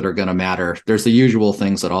factors that are going to matter. There's the usual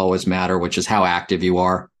things that always matter, which is how active you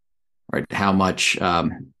are, right? How much,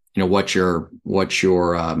 what's your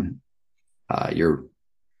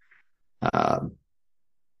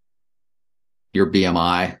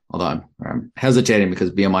BMI, although I'm hesitating because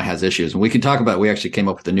BMI has issues. And we can talk about, we actually came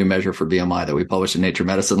up with a new measure for BMI that we published in Nature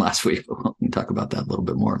Medicine last week. We can talk about that a little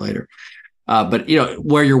bit more later. But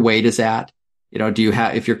where your weight is at,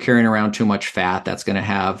 if you're carrying around too much fat, that's going to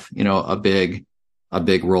have, a big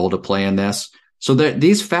role to play in this. So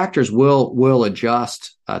these factors will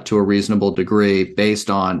adjust to a reasonable degree based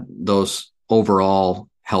on those overall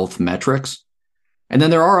health metrics. And then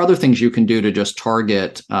there are other things you can do to just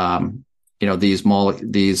target, these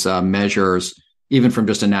measures, even from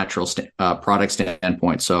just a natural product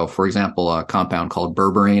standpoint. So, for example, a compound called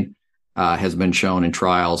berberine has been shown in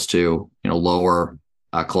trials to, lower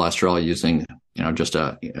cholesterol using, just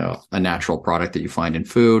a natural product that you find in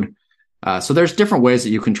food. So there's different ways that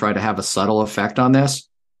you can try to have a subtle effect on this,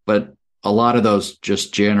 but a lot of those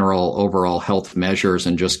just general overall health measures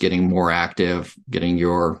and just getting more active, getting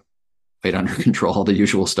your weight under control, the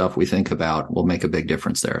usual stuff we think about, will make a big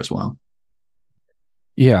difference there as well.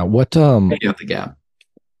 Yeah. What, the gap.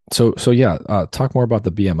 So talk more about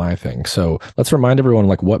the BMI thing. So let's remind everyone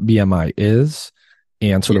like what BMI is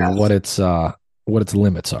and sort of what its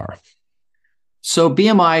limits are. So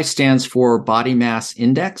BMI stands for body mass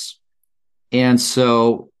index. And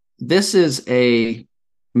so this is a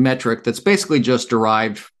metric that's basically just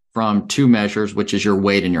derived from two measures, which is your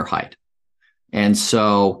weight and your height. And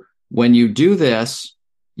so when you do this,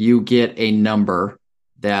 you get a number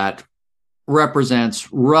that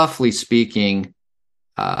represents, roughly speaking,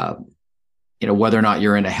 whether or not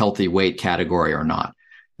you're in a healthy weight category or not.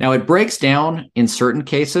 Now, it breaks down in certain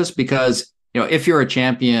cases because if you're a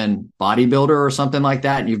champion bodybuilder or something like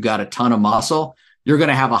that, and you've got a ton of muscle, you're going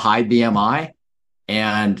to have a high BMI.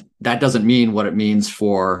 And that doesn't mean what it means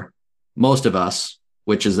for most of us,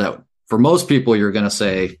 which is that for most people, you're going to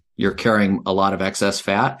say you're carrying a lot of excess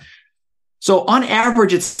fat. So on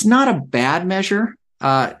average, it's not a bad measure.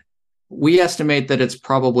 We estimate that it's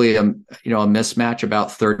probably a mismatch about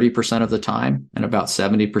 30% of the time, and about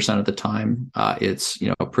 70% of the time, it's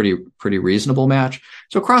a pretty reasonable match.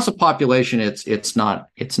 So across a population, it's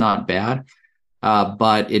not bad,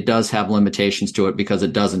 but it does have limitations to it because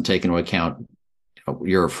it doesn't take into account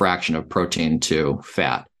your fraction of protein to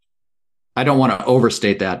fat. I don't want to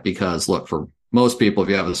overstate that because, look, for most people, if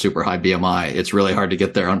you have a super high BMI, it's really hard to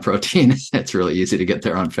get there on protein. It's really easy to get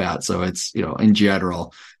there on fat. So it's, in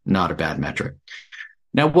general, not a bad metric.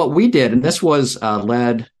 Now, what we did, and this was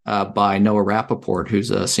led by Noah Rappaport,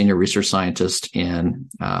 who's a senior research scientist in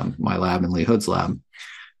my lab and Lee Hood's lab.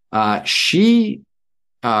 We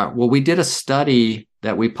did a study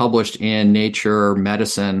that we published in Nature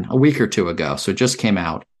Medicine a week or two ago. So it just came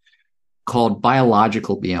out, called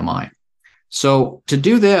biological BMI. So to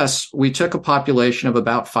do this, we took a population of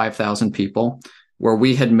about 5,000 people where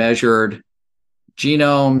we had measured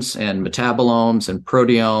genomes and metabolomes and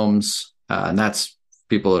proteomes. And that's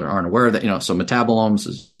people that aren't aware of that, so metabolomes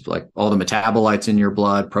is like all the metabolites in your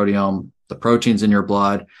blood, proteome, the proteins in your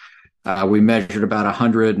blood. We measured about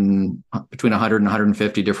between 100 and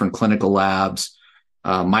 150 different clinical labs,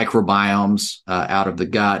 microbiomes out of the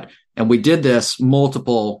gut. And we did this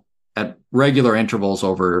at regular intervals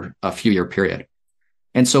over a few year period.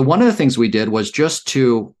 And so one of the things we did was just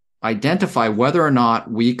to identify whether or not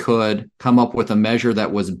we could come up with a measure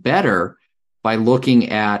that was better by looking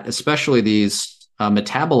at especially these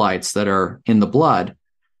metabolites that are in the blood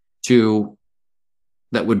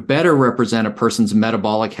that would better represent a person's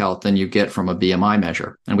metabolic health than you get from a BMI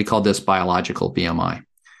measure. And we called this biological BMI.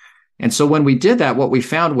 And so when we did that, what we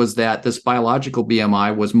found was that this biological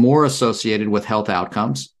BMI was more associated with health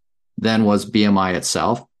outcomes than was BMI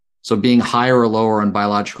itself. So being higher or lower in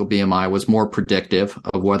biological BMI was more predictive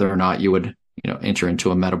of whether or not you would, enter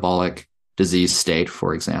into a metabolic disease state,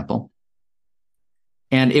 for example.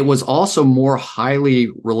 And it was also more highly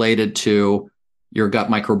related to your gut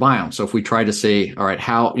microbiome. So if we try to say, all right,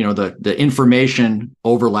 how, the information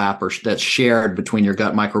overlap that's shared between your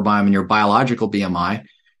gut microbiome and your biological BMI,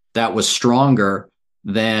 that was stronger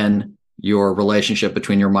than your relationship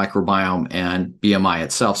between your microbiome and BMI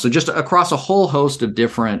itself. So just across a whole host of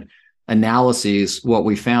different analyses, what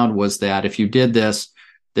we found was that if you did this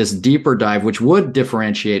deeper dive, which would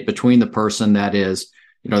differentiate between the person that is,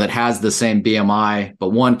 that has the same BMI, but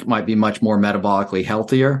one might be much more metabolically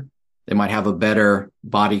healthier. They might have a better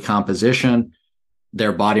body composition.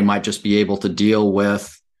 Their body might just be able to deal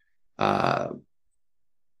with,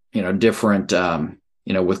 different,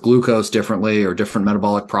 with glucose differently or different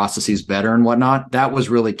metabolic processes better and whatnot. That was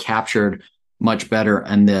really captured much better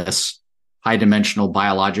in this high dimensional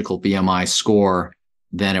biological BMI score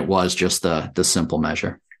than it was just the simple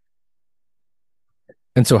measure.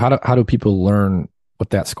 And so how do people learn what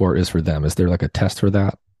that score is for them? Is there like a test for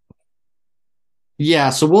that?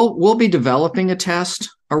 Yeah, so we'll be developing a test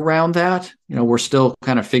around that. We're still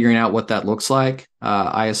kind of figuring out what that looks like.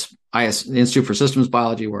 The Institute for Systems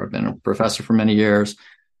Biology, where I've been a professor for many years,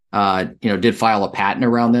 did file a patent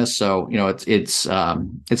around this. So, it's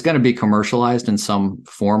going to be commercialized in some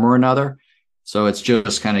form or another. So it's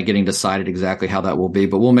just kind of getting decided exactly how that will be,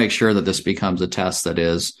 but we'll make sure that this becomes a test that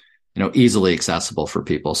is, easily accessible for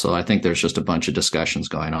people. So I think there's just a bunch of discussions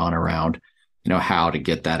going on around, how to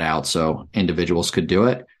get that out so individuals could do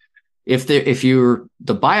it. If you're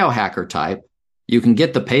the biohacker type, you can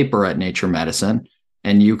get the paper at Nature Medicine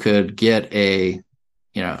and you could get the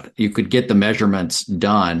measurements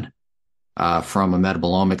done from a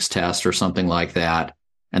metabolomics test or something like that,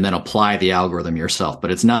 and then apply the algorithm yourself.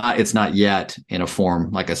 But it's not yet in a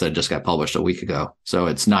form, like I said, just got published a week ago. So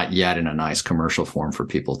it's not yet in a nice commercial form for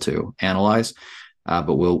people to analyze.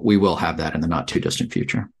 But we will have that in the not too distant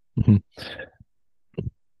future. Mm-hmm.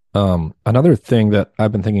 Another thing that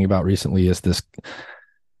I've been thinking about recently is this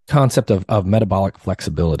concept of metabolic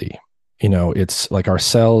flexibility. It's like our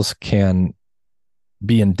cells can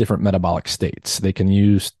be in different metabolic states. They can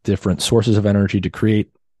use different sources of energy to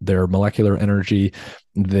create their molecular energy.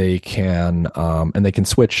 They can, and they can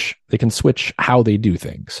switch how they do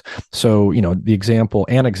things. So, an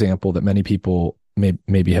example that many people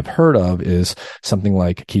maybe have heard of is something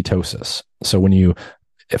like ketosis. So when you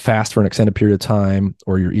fast for an extended period of time,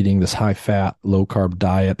 or you're eating this high fat, low carb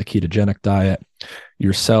diet, the ketogenic diet,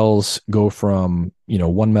 your cells go from,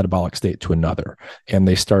 one metabolic state to another, and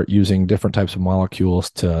they start using different types of molecules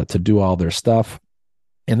to do all their stuff.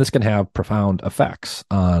 And this can have profound effects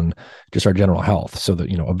on just our general health. So that,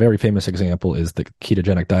 a very famous example is the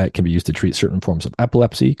ketogenic diet can be used to treat certain forms of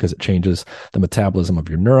epilepsy because it changes the metabolism of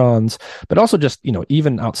your neurons, but also just,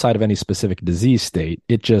 even outside of any specific disease state,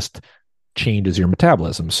 it just changes your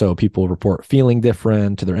metabolism. So people report feeling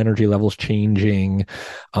different, their energy levels changing,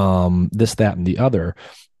 this, that, and the other.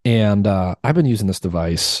 And I've been using this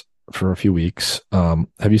device for a few weeks.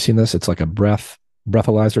 Have you seen this? It's like a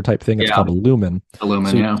breathalyzer type thing. It's Yeah. called a lumen.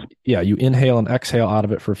 Lumen, So yeah. yeah, you inhale and exhale out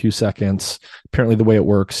of it for a few seconds. Apparently the way it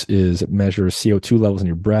works is it measures CO2 levels in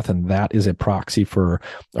your breath, and that is a proxy for,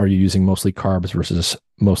 are you using mostly carbs versus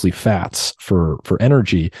mostly fats for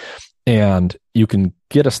energy? And you can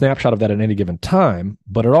get a snapshot of that at any given time,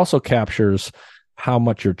 but it also captures how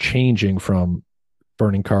much you're changing from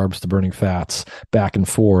burning carbs to burning fats back and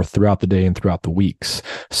forth throughout the day and throughout the weeks.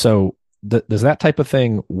 So does that type of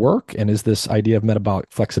thing work? And is this idea of metabolic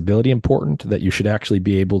flexibility important, that you should actually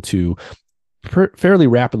be able to fairly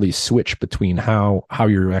rapidly switch between how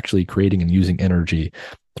you're actually creating and using energy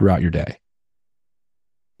throughout your day?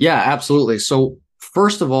 Yeah, absolutely. So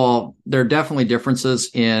first of all, there are definitely differences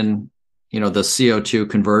in, the CO2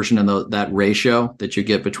 conversion and that ratio that you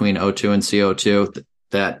get between O2 and CO2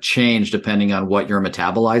 that change depending on what you're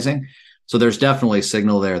metabolizing. So there's definitely a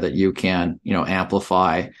signal there that you can,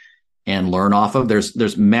 amplify and learn off of.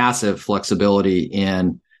 There's massive flexibility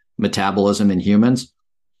in metabolism in humans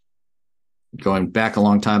going back a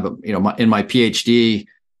long time. But, in my PhD,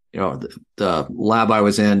 the lab I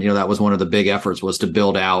was in, that was one of the big efforts, was to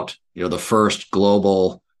build out, the first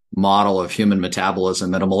global model of human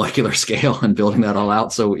metabolism at a molecular scale, and building that all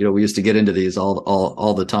out. So, we used to get into these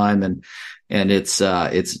all the time, and it's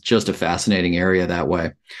just a fascinating area that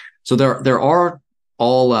way. So there are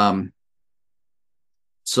all,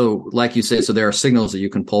 so like you say, so there are signals that you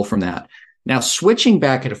can pull from that. Now, switching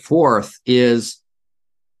back and forth is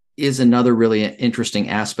another really interesting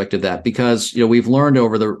aspect of that, because, we've learned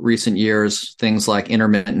over the recent years, things like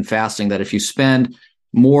intermittent fasting, that if you spend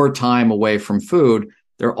more time away from food,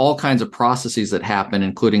 there are all kinds of processes that happen,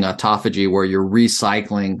 including autophagy, where you're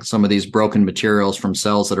recycling some of these broken materials from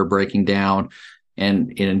cells that are breaking down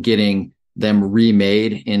and getting them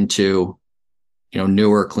remade into,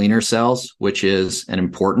 newer, cleaner cells, which is an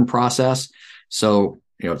important process. So,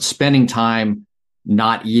 spending time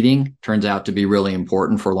not eating turns out to be really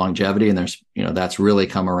important for longevity. And there's, that's really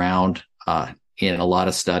come around in a lot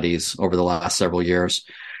of studies over the last several years.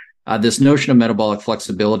 This notion of metabolic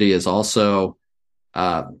flexibility is also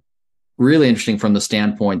really interesting from the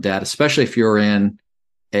standpoint that, especially if you're in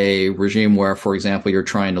a regime where, for example, you're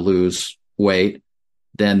trying to lose weight,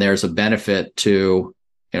 then there's a benefit to,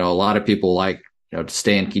 a lot of people like, to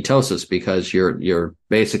stay in ketosis, because you're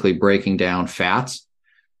basically breaking down fats.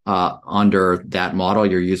 Under that model,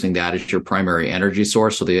 you're using that as your primary energy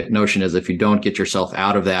source. So the notion is, if you don't get yourself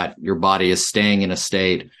out of that, your body is staying in a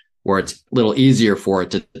state where it's a little easier for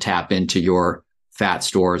it to tap into your fat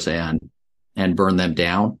stores and burn them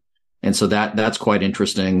down. And so that's quite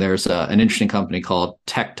interesting. There's an interesting company called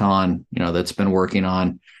Tecton, that's been working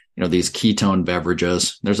on, these ketone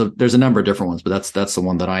beverages. There's a number of different ones, but that's the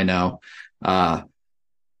one that I know.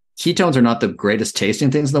 Ketones are not the greatest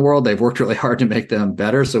tasting things in the world. They've worked really hard to make them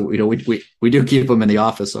better. So, we do keep them in the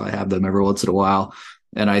office. So I have them every once in a while.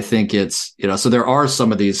 And I think it's, so there are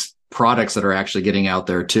some of these products that are actually getting out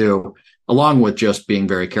there too, along with just being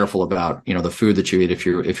very careful about, the food that you eat if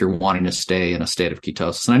you're wanting to stay in a state of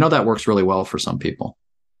ketosis. And I know that works really well for some people.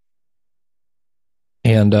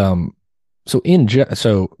 And so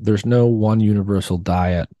there's no one universal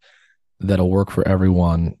diet that'll work for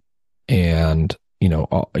everyone. And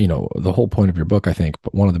the whole point of your book, I think,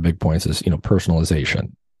 but one of the big points is,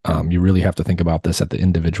 personalization. You really have to think about this at the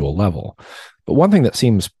individual level. But one thing that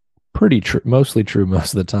seems mostly true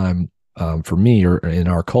most of the time, for me, or in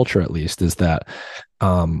our culture at least, is that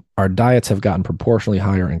our diets have gotten proportionally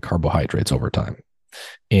higher in carbohydrates over time.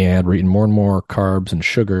 And we're eating more and more carbs and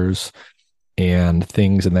sugars and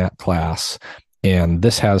things in that class. And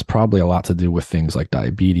this has probably a lot to do with things like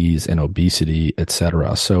diabetes and obesity, et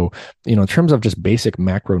cetera. So, in terms of just basic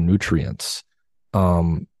macronutrients,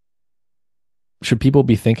 should people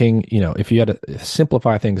be thinking, if you had to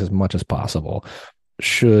simplify things as much as possible,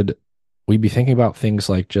 should we be thinking about things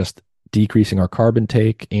like just decreasing our carb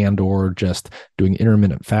intake or just doing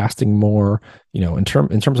intermittent fasting more, in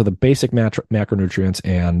terms of the basic macronutrients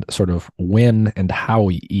and sort of when and how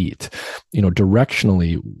we eat,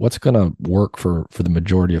 directionally, what's going to work for the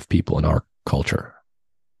majority of people in our culture?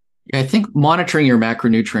 I think monitoring your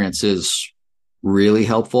macronutrients is really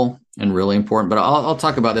helpful and really important. But I'll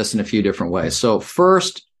talk about this in a few different ways. So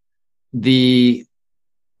first, we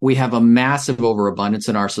have a massive overabundance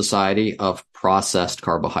in our society of processed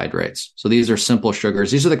carbohydrates. So these are simple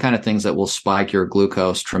sugars. These are the kind of things that will spike your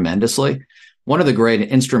glucose tremendously. One of the great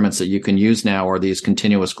instruments that you can use now are these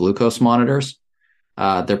continuous glucose monitors.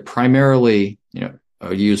 They're primarily,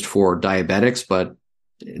 used for diabetics, but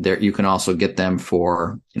you can also get them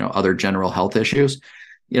for, other general health issues.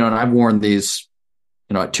 And I've worn these,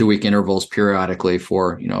 at 2-week intervals periodically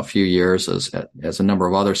for, a few years as a number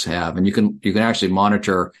of others have. And you can actually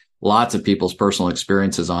monitor lots of people's personal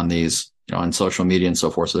experiences on these, on social media and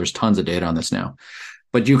so forth. So there's tons of data on this now,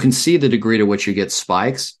 but you can see the degree to which you get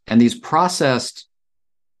spikes, and these processed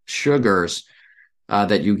sugars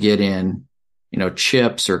that you get in,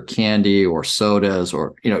 chips or candy or sodas,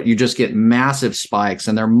 or, you just get massive spikes,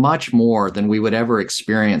 and they're much more than we would ever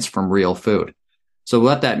experience from real food. So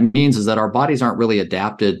what that means is that our bodies aren't really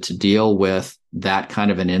adapted to deal with that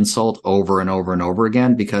kind of an insult over and over and over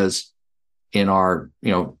again, because in our,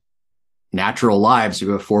 natural lives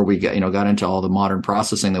before we got into all the modern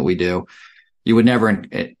processing that we do, you would never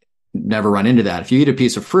run into that. If you eat a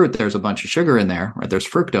piece of fruit, there's a bunch of sugar in there, right? There's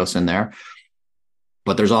fructose in there,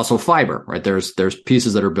 but there's also fiber, right? There's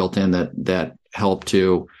pieces that are built in that help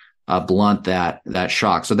to blunt that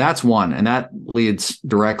shock. So that's one, and that leads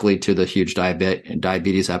directly to the huge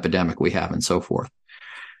diabetes epidemic we have and so forth.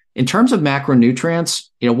 In terms of macronutrients,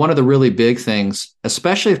 one of the really big things,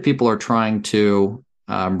 especially if people are trying to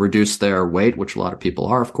reduce their weight, which a lot of people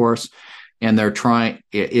are, of course, and they're trying,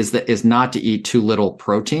 is not to eat too little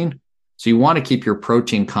protein. So you want to keep your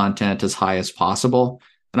protein content as high as possible.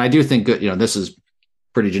 And I do think this is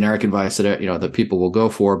pretty generic advice that people will go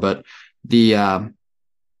for, but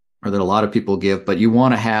or that a lot of people give, but you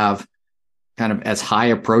want to have kind of as high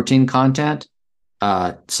a protein content,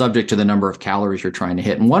 subject to the number of calories you're trying to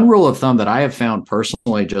hit. And one rule of thumb that I have found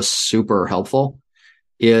personally just super helpful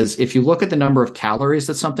is if you look at the number of calories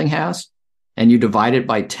that something has and you divide it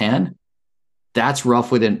by 10, that's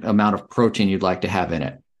roughly the amount of protein you'd like to have in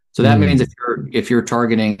it. So that means if you're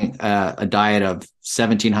targeting a diet of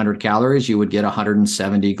 1,700 calories, you would get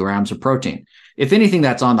 170 grams of protein. If anything,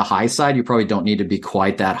 that's on the high side. You probably don't need to be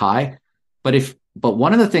quite that high. But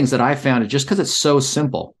one of the things that I found is just because it's so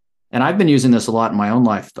simple, and I've been using this a lot in my own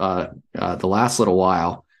life the last little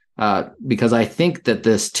while, because I think that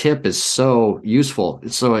this tip is so useful.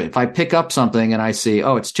 So if I pick up something and I see,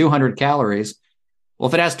 it's 200 calories, well,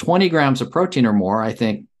 if it has 20 grams of protein or more, I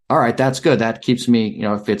think, all right, that's good. That keeps me,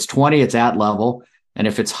 if it's 20, it's at level. And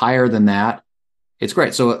if it's higher than that, it's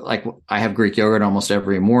great. So like I have Greek yogurt almost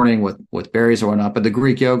every morning with berries or whatnot, but the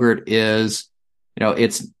Greek yogurt is,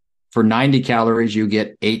 it's for 90 calories, you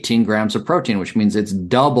get 18 grams of protein, which means it's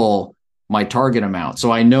double my target amount.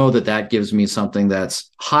 So I know that gives me something that's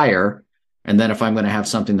higher. And then if I'm going to have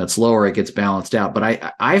something that's lower, it gets balanced out.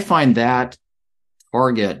 But I find that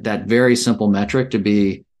target, that very simple metric, to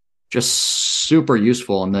be just super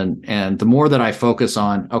useful. And the more that I focus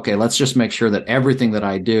on, okay, let's just make sure that everything that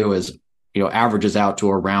I do is, averages out to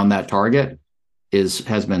around that target,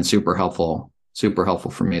 has been super helpful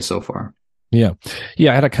for me so far. Yeah. I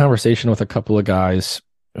had a conversation with a couple of guys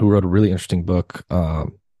who wrote a really interesting book a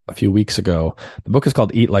few weeks ago. The book is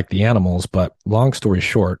called Eat Like the Animals, but long story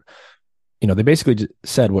short, they basically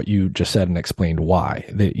said what you just said and explained why.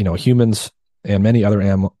 Humans and many other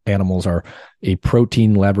animals are a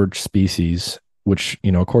protein leveraged species, which,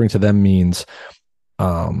 according to them means,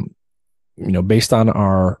 based on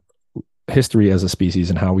our history as a species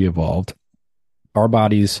and how we evolved, our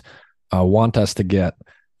bodies want us to get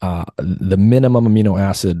the minimum amino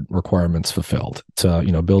acid requirements fulfilled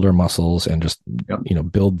to, build our muscles and just,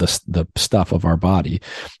 build the stuff of our body.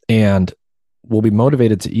 And we'll be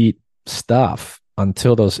motivated to eat stuff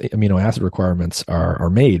until those amino acid requirements are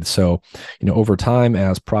made. So, over time,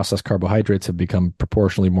 as processed carbohydrates have become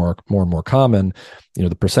proportionally more and more common,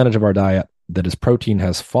 the percentage of our diet that is protein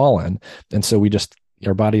has fallen. And so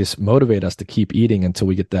our bodies motivate us to keep eating until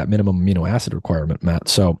we get that minimum amino acid requirement met.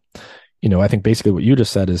 So, I think basically what you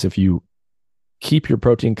just said is if you keep your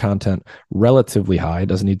protein content relatively high, it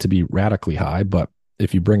doesn't need to be radically high, but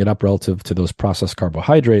if you bring it up relative to those processed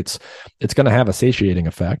carbohydrates, it's going to have a satiating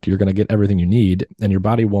effect. You're going to get everything you need, and your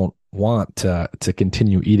body won't want to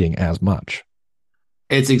continue eating as much.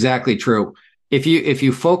 It's exactly true. If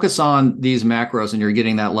you focus on these macros and you're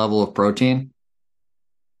getting that level of protein,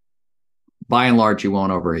 by and large, you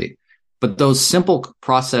won't overeat. But those simple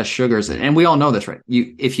processed sugars, and we all know this, right?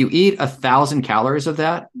 If you eat 1,000 calories of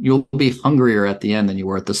that, you'll be hungrier at the end than you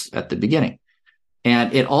were at the beginning.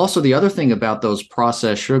 And it also, the other thing about those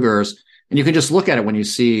processed sugars, and you can just look at it when you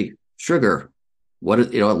see sugar,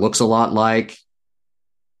 it looks a lot like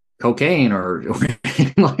cocaine or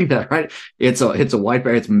anything like that, right? It's a white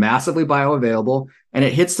berry. It's massively bioavailable, and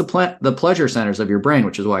it hits the pleasure centers of your brain,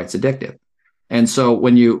 which is why it's addictive. And so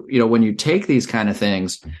when you take these kind of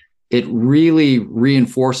things, it really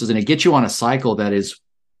reinforces and it gets you on a cycle that is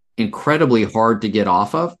incredibly hard to get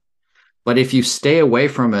off of. But if you stay away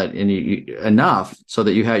from it enough so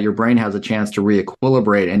that your brain has a chance to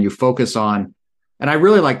re-equilibrate and you focus on, and I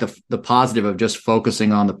really like the positive of just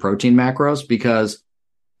focusing on the protein macros, because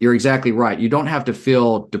you're exactly right. You don't have to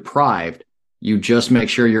feel deprived. You just make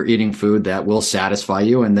sure you're eating food that will satisfy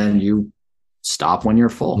you, and then you stop when you're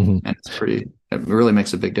full. Mm-hmm. And it really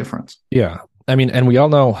makes a big difference. Yeah. I mean, and we all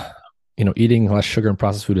know, eating less sugar and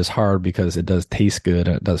processed food is hard because it does taste good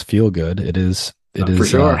and it does feel good. It is for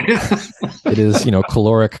sure. It is,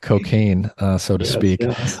 caloric cocaine, so to speak.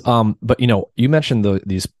 Yes. But, you mentioned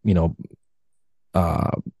these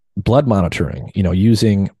blood monitoring,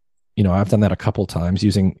 using, I've done that a couple times,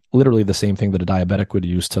 using literally the same thing that a diabetic would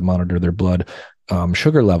use to monitor their blood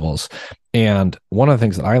sugar levels. And one of the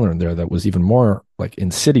things that I learned there that was even more like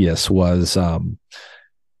insidious was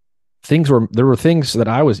there were things that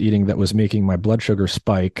I was eating that was making my blood sugar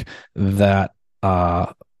spike that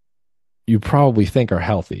you probably think are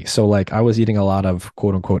healthy. So like I was eating a lot of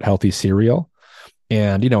quote unquote healthy cereal,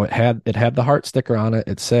 and it had the heart sticker on it.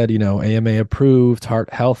 It said, AMA approved,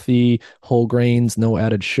 heart healthy, whole grains, no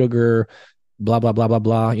added sugar, blah blah blah blah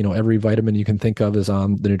blah. Every vitamin you can think of is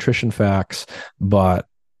on the nutrition facts, but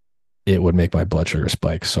it would make my blood sugar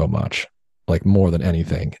spike so much, like more than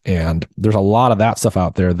anything. And there's a lot of that stuff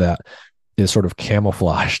out there that is sort of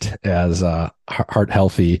camouflaged as heart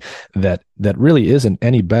healthy that really isn't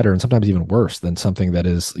any better, and sometimes even worse than something that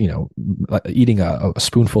is, eating a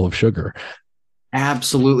spoonful of sugar.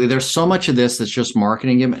 Absolutely. There's so much of this that's just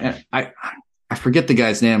marketing. I forget the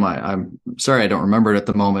guy's name. I'm sorry, I don't remember it at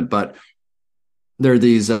the moment, but there are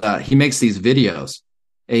these, he makes these videos.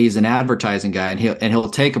 He's an advertising guy, and he'll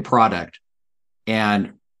take a product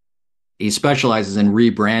and he specializes in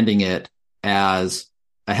rebranding it as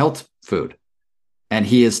a health food. And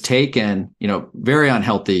he has taken, very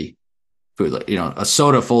unhealthy food, a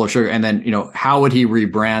soda full of sugar. And then, how would he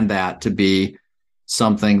rebrand that to be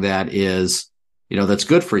something that is, that's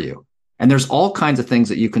good for you? And there's all kinds of things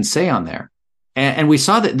that you can say on there. And we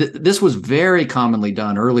saw that this was very commonly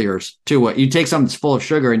done earlier too. You take something that's full of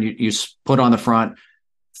sugar and you put on the front,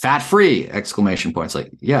 fat-free, exclamation points.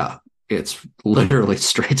 Like, yeah, it's literally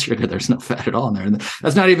straight sugar. There's no fat at all in there. And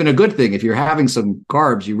that's not even a good thing. If you're having some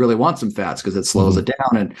carbs, you really want some fats because it slows it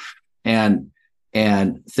down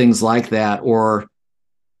and things like that. Or,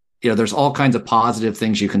 there's all kinds of positive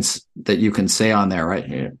things that you can say on there,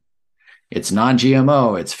 right? It's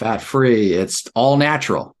non-GMO, it's fat-free, it's all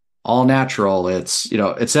natural, it's,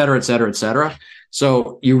 et cetera, et cetera, et cetera.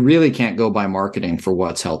 So you really can't go by marketing for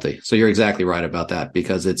what's healthy. So you're exactly right about that,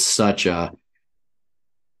 because it's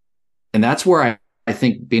and that's where I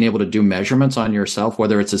think being able to do measurements on yourself,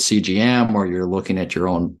 whether it's a CGM or you're looking at your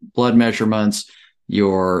own blood measurements,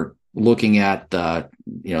 you're looking at the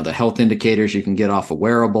health indicators you can get off a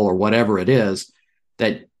wearable or whatever it is,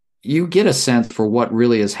 that you get a sense for what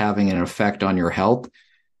really is having an effect on your health.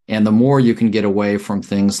 And the more you can get away from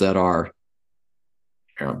things that are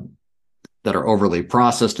overly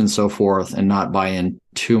processed and so forth, and not buy in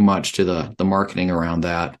too much to the marketing around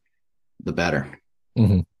that, the better.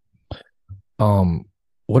 Mm-hmm.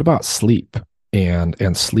 What about sleep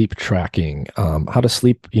and sleep tracking? How does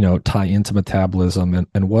sleep, tie into metabolism,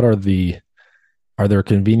 and what are there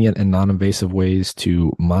convenient and non-invasive ways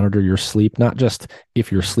to monitor your sleep? Not just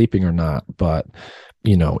if you're sleeping or not, but,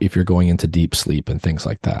 if you're going into deep sleep and things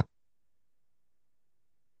like that.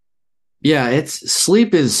 Yeah,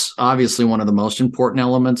 sleep is obviously one of the most important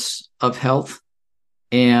elements of health.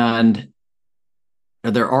 And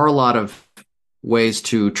there are a lot of ways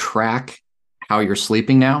to track how you're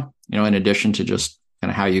sleeping now, in addition to just kind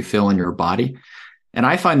of how you feel in your body. And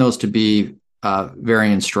I find those to be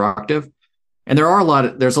very instructive. And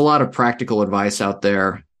there's a lot of practical advice out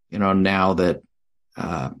there, now that,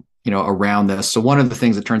 around this. So one of the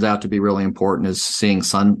things that turns out to be really important is seeing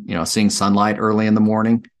sunlight early in the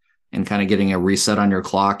morning and kind of getting a reset on your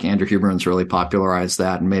clock. Andrew Huberman's really popularized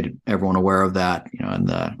that and made everyone aware of that,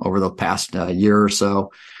 over the past year or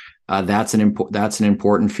so. That's an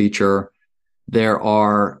important feature. There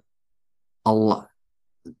are a lot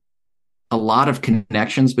of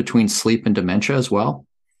connections between sleep and dementia as well.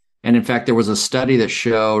 And in fact, there was a study that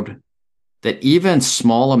showed that even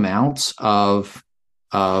small amounts of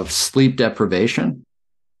sleep deprivation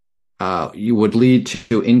you would lead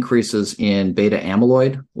to increases in beta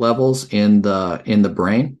amyloid levels in the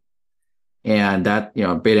brain. And that,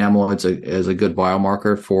 beta amyloid is a good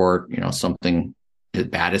biomarker for, something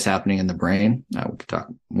bad is happening in the brain. We could talk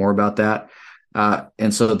more about that.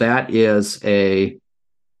 And so that is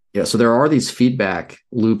so there are these feedback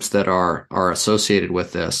loops that are associated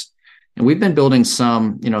with this. And we've been building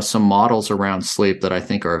some models around sleep that I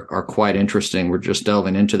think are quite interesting. We're just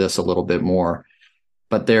delving into this a little bit more,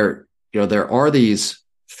 but there are these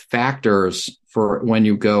factors for when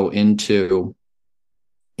you go into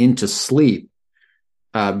sleep,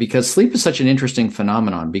 because sleep is such an interesting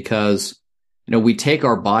phenomenon because, we take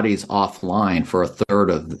our bodies offline for a third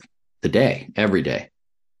of the day, every day.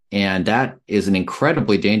 And that is an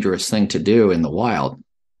incredibly dangerous thing to do in the wild.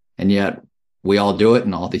 And yet we all do it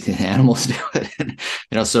and all the animals do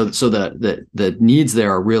it. So the needs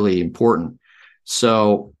there are really important.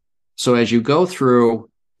 So as you go through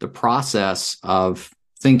the process of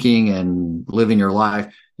thinking and living your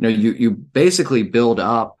life, you basically build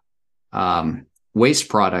up waste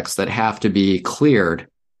products that have to be cleared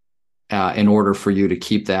in order for you to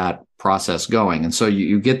keep that process going. And so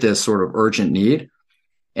you get this sort of urgent need.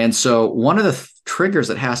 And so one of the triggers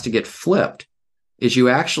that has to get flipped is you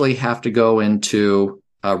actually have to go into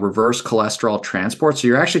reverse cholesterol transport. So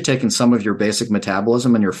you're actually taking some of your basic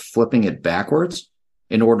metabolism and you're flipping it backwards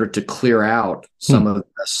in order to clear out some of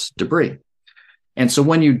this debris. And so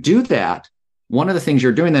when you do that, one of the things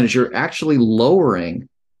you're doing then is you're actually lowering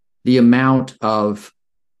the amount of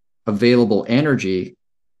available energy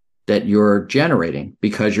that you're generating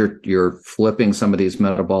because you're flipping some of these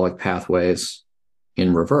metabolic pathways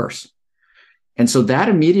in reverse. And so that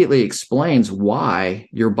immediately explains why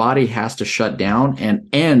your body has to shut down and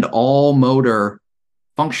end all motor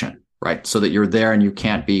function, right? So that you're there and you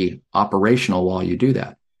can't be operational while you do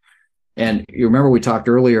that. And you remember we talked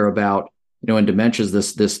earlier about, in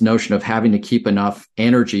dementias, this notion of having to keep enough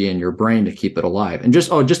energy in your brain to keep it alive. And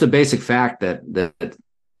just a basic fact that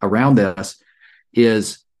around this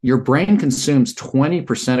is your brain consumes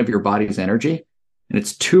 20% of your body's energy, and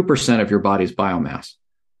it's 2% of your body's biomass.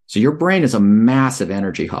 So your brain is a massive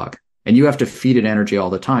energy hog, and you have to feed it energy all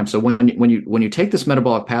the time. So when you take this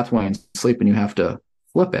metabolic pathway in sleep and you have to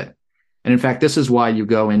flip it, and in fact, this is why you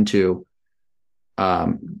go into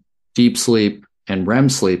deep sleep and REM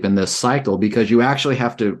sleep in this cycle, because you actually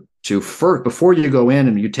have to first, before you go in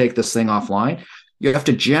and you take this thing offline, you have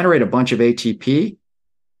to generate a bunch of ATP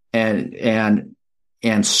and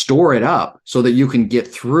store it up so that you can get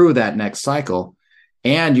through that next cycle.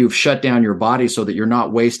 And you've shut down your body so that you're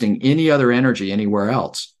not wasting any other energy anywhere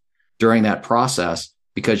else during that process,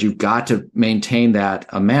 because you've got to maintain that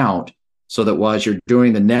amount so that while you're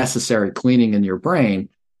doing the necessary cleaning in your brain,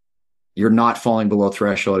 you're not falling below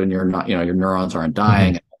threshold and you're not, your neurons aren't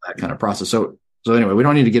dying and all that kind of process. So anyway, we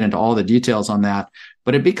don't need to get into all the details on that,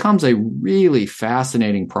 but it becomes a really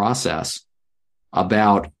fascinating process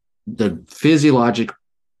about the physiologically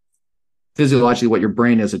what your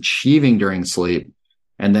brain is achieving during sleep,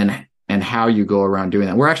 and how you go around doing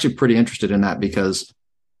that. We're actually pretty interested in that because,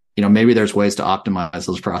 maybe there's ways to optimize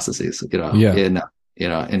those processes,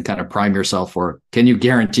 and kind of prime yourself for, can you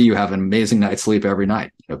guarantee you have an amazing night's sleep every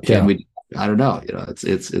night? We, I don't know,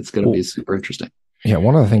 it's going to be super interesting. Yeah.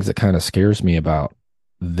 One of the things that kind of scares me about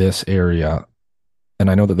this area, and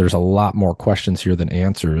I know that there's a lot more questions here than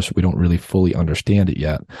answers. We don't really fully understand it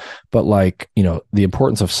yet, but the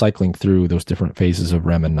importance of cycling through those different phases of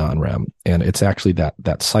REM and non-REM. And it's actually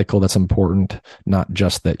that cycle that's important, not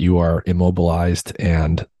just that you are immobilized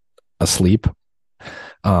and asleep.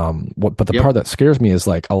 But the part that scares me is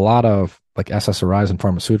a lot of SSRIs and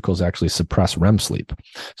pharmaceuticals actually suppress REM sleep.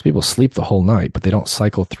 So people sleep the whole night, but they don't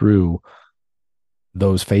cycle through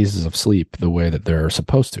those phases of sleep the way that they're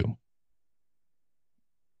supposed to.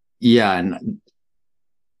 Yeah, and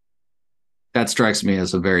that strikes me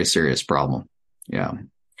as a very serious problem. Yeah,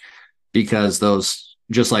 because those,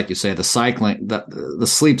 just like you say, the cycling, the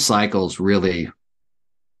sleep cycles really,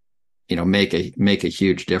 make a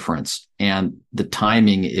huge difference, and the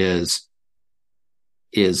timing is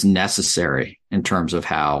necessary in terms of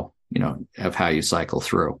how you cycle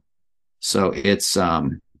through. So it's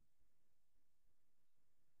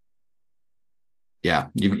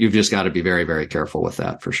you've just got to be very, very careful with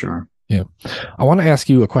that for sure. Yeah. I want to ask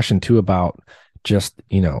you a question too about just,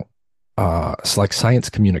 it's like science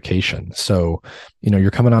communication. So,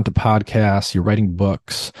 you're coming onto podcasts, you're writing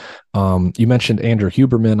books. You mentioned Andrew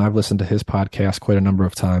Huberman. I've listened to his podcast quite a number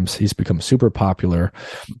of times. He's become super popular.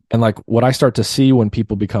 And what I start to see when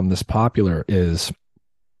people become this popular is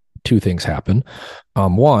two things happen.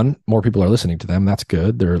 One, more people are listening to them. That's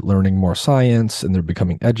good. They're learning more science and they're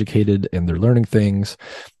becoming educated and they're learning things.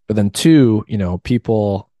 But then two,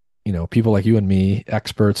 people people like you and me,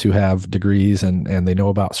 experts who have degrees and they know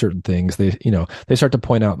about certain things, they start to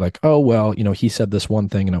point out like, oh, well, he said this one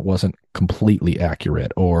thing and it wasn't completely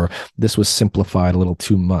accurate, or this was simplified a little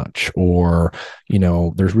too much, or,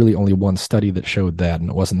 there's really only one study that showed that and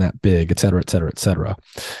it wasn't that big, et cetera, et cetera, et cetera.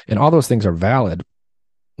 And all those things are valid.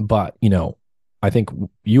 But, I think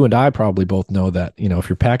you and I probably both know that, if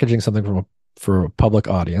you're packaging something for a public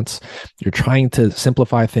audience, you're trying to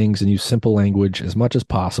simplify things and use simple language as much as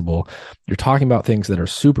possible. You're talking about things that are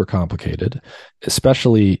super complicated,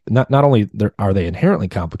 especially not only are they inherently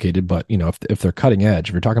complicated, but if they're cutting edge,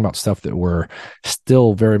 if you're talking about stuff that we're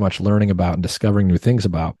still very much learning about and discovering new things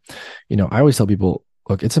about, I always tell people,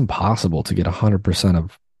 look, it's impossible to get 100%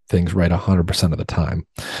 of things right 100% of the time.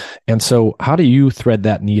 And so how do you thread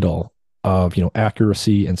that needle of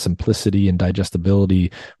accuracy and simplicity and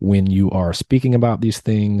digestibility when you are speaking about these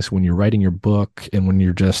things, when you're writing your book, and when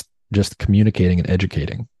you're just communicating and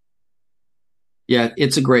educating? Yeah,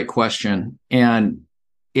 it's a great question. And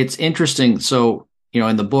it's interesting. So,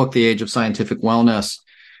 in the book, The Age of Scientific Wellness,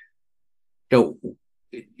 it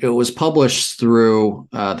was published through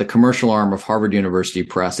the commercial arm of Harvard University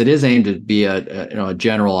Press. It is aimed to be a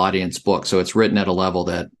general audience book. So it's written at a level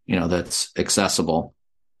that, that's accessible.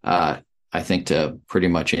 I think, to pretty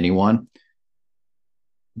much anyone.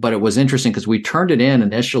 But it was interesting because we turned it in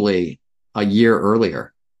initially a year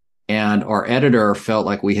earlier, and our editor felt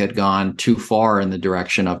like we had gone too far in the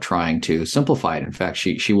direction of trying to simplify it. In fact,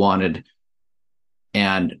 she wanted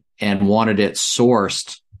and wanted it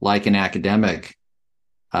sourced like an academic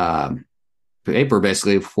paper,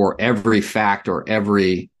 basically, for every fact or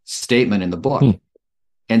every statement in the book.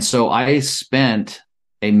 And so I spent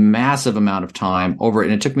a massive amount of time over it.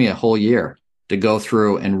 And it took me a whole year to go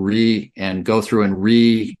through and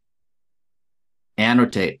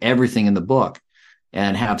annotate everything in the book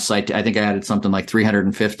and have I think I added something like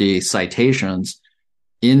 350 citations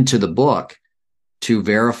into the book to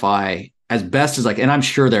verify as best as and I'm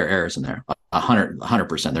sure there are errors in there,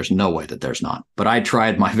 100%. There's no way that there's not, but I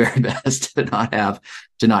tried my very best to not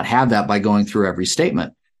have that by going through every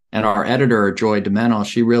statement. And our editor, Joy DiMeno,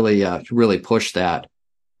 she really pushed that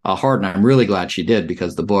hard, and I'm really glad she did,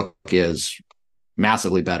 because the book is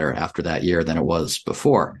massively better after that year than it was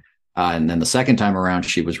before. And then the second time around,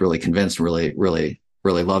 she was really convinced, really, really,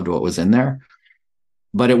 really loved what was in there.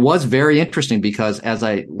 But it was very interesting because as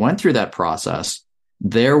I went through that process,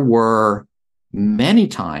 there were many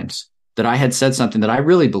times that I had said something that I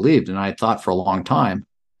really believed and I had thought for a long time.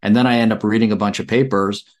 And then I end up reading a bunch of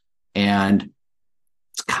papers and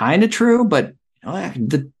it's kind of true, but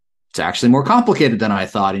it's actually more complicated than I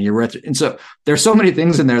thought. And so there's so many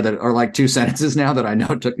things in there that are like 2 sentences now that I know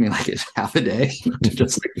it took me like half a day to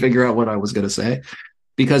just figure out what I was going to say,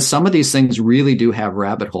 because some of these things really do have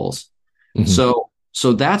rabbit holes. Mm-hmm.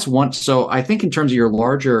 So that's one. So I think in terms of your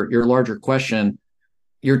larger question,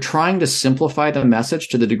 you're trying to simplify the message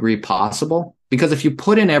to the degree possible, because if you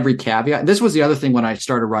put in every caveat, this was the other thing when I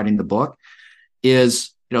started writing the book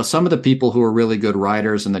is, some of the people who are really good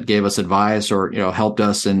writers and that gave us advice or, helped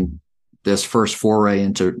us in this first foray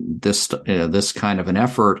into this kind of an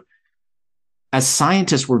effort, as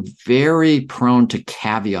scientists, we're very prone to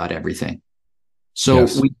caveat everything. So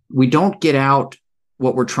yes, we don't get out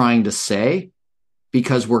what we're trying to say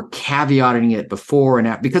because we're caveating it before and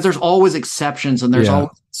after, because there's always exceptions and there's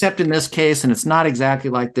always, except in this case, and it's not exactly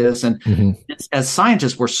like this. And as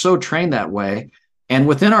scientists, we're so trained that way. And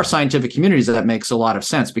within our scientific communities, that makes a lot of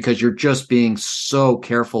sense because you're just being so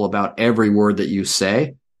careful about every word that you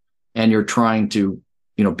say, and you're trying to,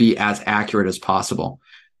 be as accurate as possible.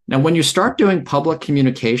 Now, when you start doing public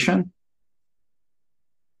communication,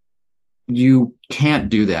 you can't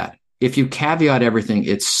do that. If you caveat everything,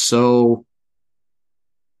 it's so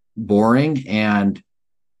boring and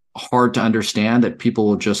hard to understand that people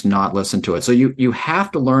will just not listen to it. So you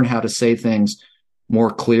have to learn how to say things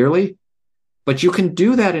more clearly. But you can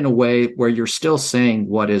do that in a way where you're still saying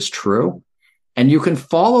what is true, and you can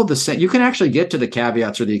follow you can actually get to the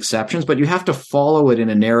caveats or the exceptions, but you have to follow it in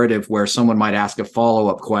a narrative where someone might ask a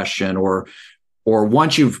follow-up question, or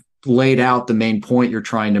once you've laid out the main point you're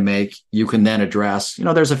trying to make, you can then address,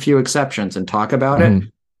 there's a few exceptions and talk about it,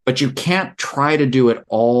 but you can't try to do it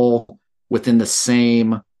all within the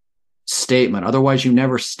same statement. Otherwise, you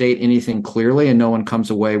never state anything clearly and no one comes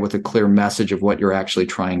away with a clear message of what you're actually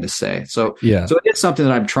trying to say. So it is something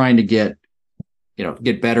that I'm trying to get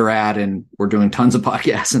better at. And we're doing tons of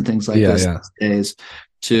podcasts and things like this these days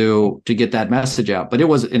to get that message out. But it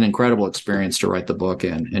was an incredible experience to write the book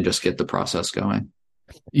and just get the process going.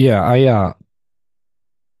 Yeah.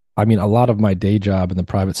 I mean, a lot of my day job in the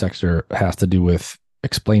private sector has to do with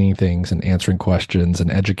explaining things and answering questions and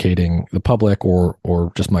educating the public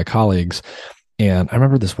or just my colleagues. And I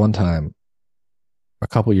remember this one time, a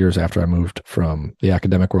couple years after I moved from the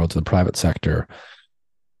academic world to the private sector,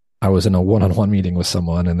 I was in a one-on-one meeting with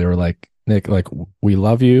someone, and they were like, "Nick, like, we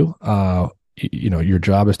love you. Your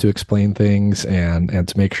job is to explain things and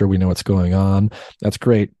to make sure we know what's going on. That's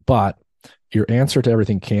great, but your answer to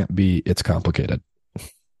everything can't be it's complicated."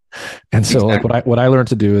 And so, like, Exactly. what I learned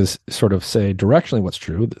to do is sort of say directionally what's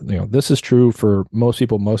true. This is true for most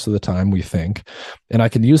people most of the time, we think, and I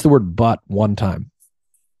can use the word "but" one time.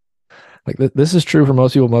 Like, this is true for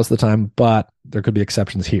most people most of the time, but there could be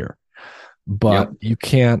exceptions here. But Yep.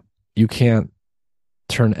 you can't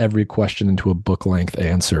turn every question into a book length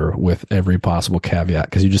answer with every possible caveat,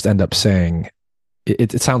 because you just end up saying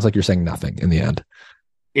it sounds like you're saying nothing in the end.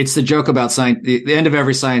 It's the joke about science. The end of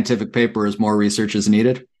every scientific paper is more research is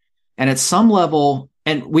needed. And at some level,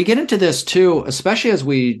 and we get into this too, especially as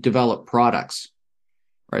we develop products,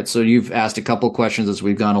 right? So you've asked a couple of questions as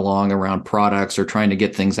we've gone along around products or trying to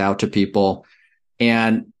get things out to people.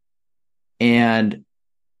 And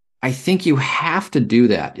I think you have to do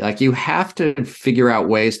that. Like, you have to figure out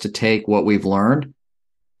ways to take what we've learned,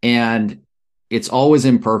 and it's always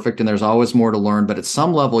imperfect and there's always more to learn. But at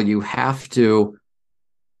some level, you have to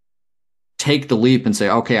take the leap and say,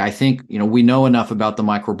 okay, I think, we know enough about the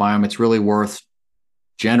microbiome. It's really worth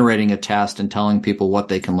generating a test and telling people what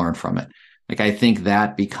they can learn from it. Like, I think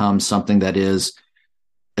that becomes something that is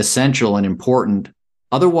essential and important.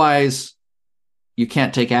 Otherwise, you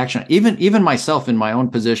can't take action. Even myself in my own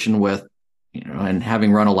position with, and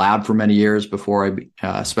having run a lab for many years before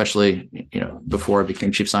especially, before I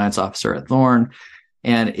became chief science officer at Thorne,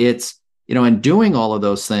 and it's, and doing all of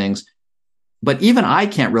those things. But even I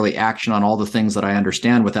can't really action on all the things that I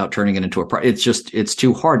understand without turning it into it's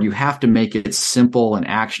too hard. You have to make it simple and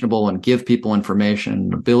actionable and give people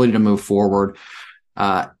information, ability to move forward.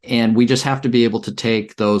 And we just have to be able to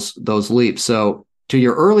take those leaps. So to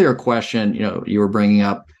your earlier question, you were bringing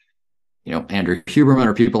up, Andrew Huberman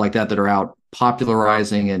or people like that are out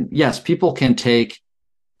popularizing. And yes, people can take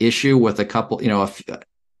issue with a couple,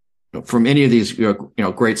 from any of these,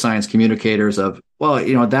 great science communicators of, well,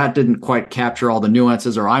 that didn't quite capture all the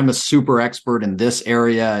nuances, or I'm a super expert in this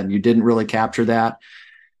area and you didn't really capture that.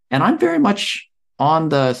 And I'm very much on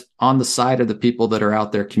the side of the people that are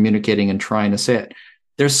out there communicating and trying to say it.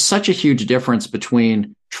 There's such a huge difference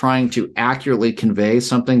between trying to accurately convey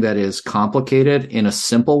something that is complicated in a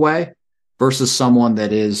simple way versus someone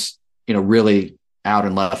that is, really out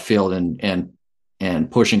in left field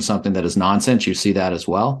and pushing something that is nonsense. You see that as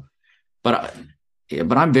well. But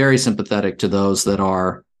I'm very sympathetic to those that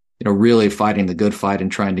are, really fighting the good fight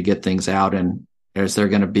and trying to get things out. And is there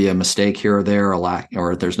going to be a mistake here or there,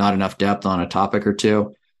 or there's not enough depth on a topic or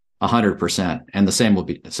two? 100%. And the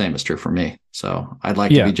same is true for me. So I'd like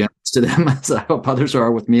to Yeah. be generous to them, as I hope others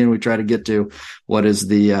are with me. And we try to get to what is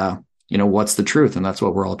what's the truth. And that's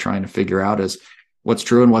what we're all trying to figure out, is what's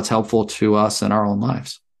true and what's helpful to us in our own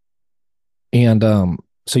lives. And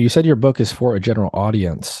so you said your book is for a general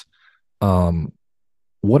audience.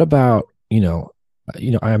 What about,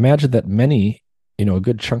 I imagine that many, a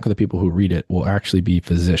good chunk of the people who read it will actually be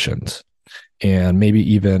physicians, and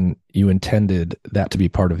maybe even you intended that to be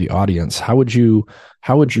part of the audience. How would you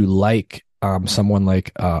like someone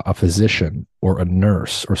like a physician or a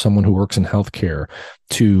nurse or someone who works in healthcare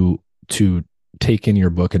to take in your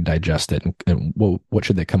book and digest it, and what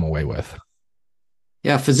should they come away with?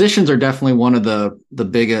 Yeah, physicians are definitely one of the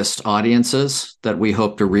biggest audiences that we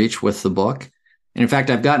hope to reach with the book. And in fact,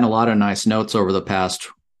 I've gotten a lot of nice notes over the past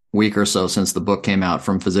week or so since the book came out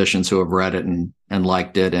from physicians who have read it and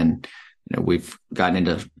liked it. And we've gotten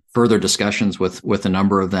into further discussions with a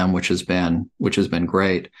number of them, which has been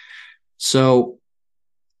great. So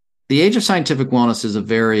the Age of Scientific Wellness is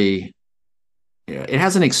it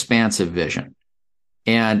has an expansive vision,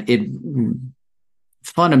 and it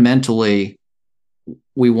fundamentally,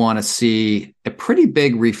 we want to see a pretty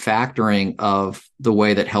big refactoring of the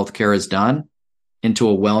way that healthcare is done into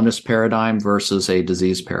a wellness paradigm versus a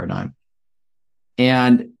disease paradigm.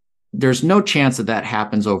 And there's no chance that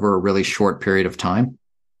happens over a really short period of time.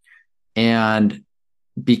 And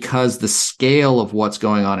because the scale of what's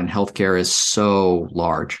going on in healthcare is so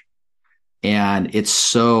large and it's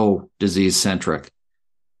so disease centric,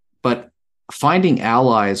 but finding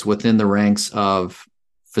allies within the ranks of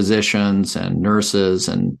physicians and nurses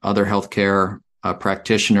and other healthcare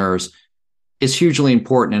practitioners is hugely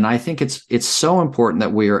important. And I think it's so important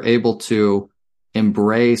that we are able to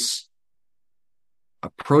embrace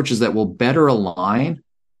approaches that will better align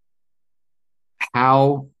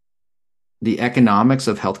how the economics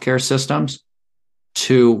of healthcare systems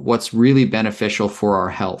to what's really beneficial for our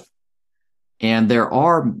health. And there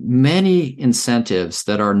are many incentives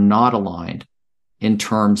that are not aligned in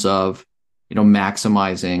terms of,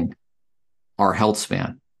 maximizing our health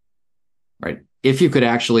span, right? If you could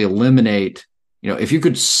actually eliminate, if you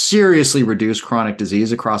could seriously reduce chronic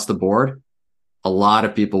disease across the board, a lot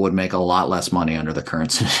of people would make a lot less money under the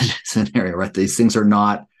current scenario, right? These things are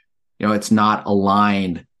not, it's not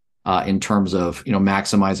aligned in terms of,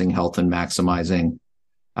 maximizing health and maximizing,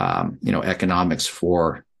 economics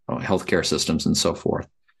for healthcare systems and so forth.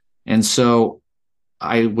 And so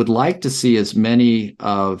I would like to see as many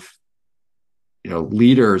of,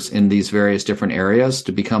 leaders in these various different areas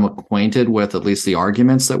to become acquainted with at least the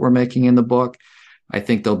arguments that we're making in the book. I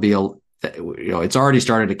think there'll be it's already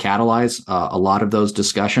started to catalyze a lot of those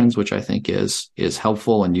discussions, which I think is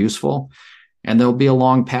helpful and useful. And there'll be a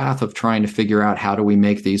long path of trying to figure out how do we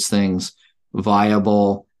make these things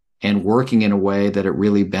viable and working in a way that it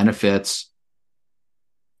really benefits,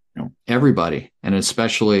 everybody, and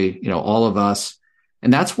especially, all of us.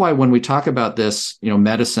 And that's why when we talk about this,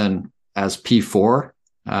 medicine as P4,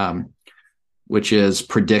 which is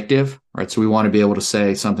predictive, right? So we want to be able to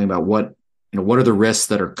say something about what are the risks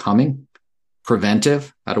that are coming,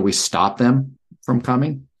 preventive, how do we stop them from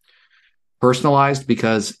coming, personalized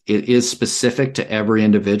because it is specific to every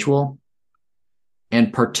individual,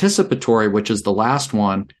 and participatory, which is the last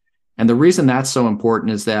one. And the reason that's so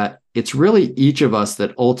important is that it's really each of us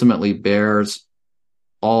that ultimately bears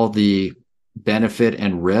all the benefit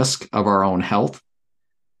and risk of our own health.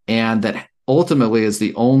 And that ultimately is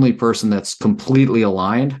the only person that's completely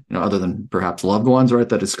aligned, other than perhaps loved ones, right?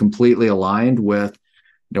 That is completely aligned with,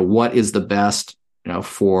 what is the best,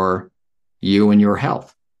 for you and your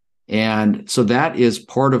health. And so that is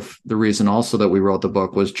part of the reason also that we wrote the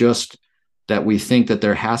book, was just that we think that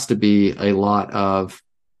there has to be a lot of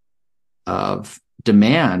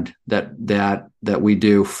demand that we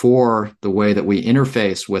do for the way that we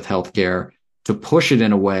interface with healthcare, to push it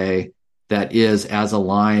in a way that is as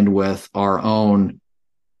aligned with our own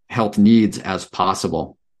health needs as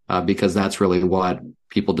possible, because that's really what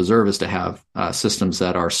people deserve, is to have systems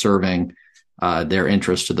that are serving their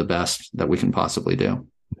interests to the best that we can possibly do.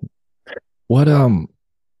 What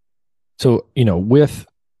so with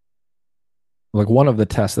like one of the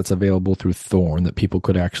tests that's available through Thorne that people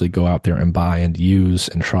could actually go out there and buy and use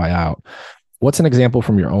and try out, what's an example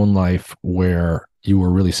from your own life where you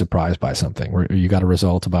were really surprised by something, where you got a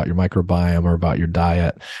result about your microbiome or about your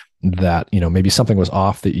diet that, maybe something was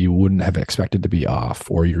off that you wouldn't have expected to be off,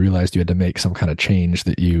 or you realized you had to make some kind of change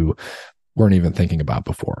that you weren't even thinking about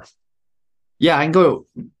before? Yeah, I can go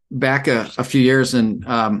back a few years and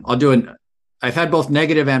I've had both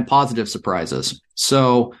negative and positive surprises.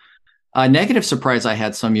 So a negative surprise I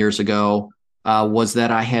had some years ago was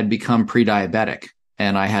that I had become pre-diabetic,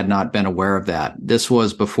 and I had not been aware of that. This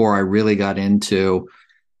was before I really got into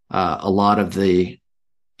a lot of the,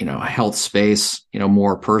 health space,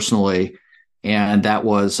 more personally. And that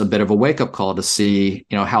was a bit of a wake-up call to see,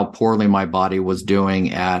 how poorly my body was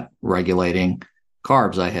doing at regulating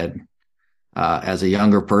carbs. I had, as a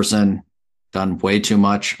younger person, done way too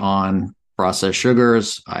much on processed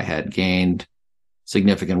sugars. I had gained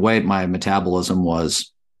significant weight. My metabolism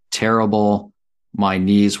was terrible. My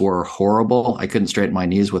knees were horrible. I couldn't straighten my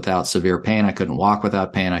knees without severe pain. I couldn't walk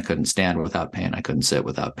without pain. I couldn't stand without pain. I couldn't sit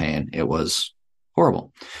without pain. It was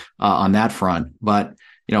horrible on that front. But,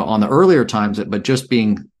 on the earlier times, but just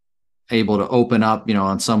being able to open up,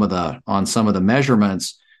 on some of the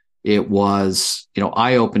measurements, it was,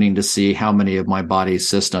 eye-opening to see how many of my body's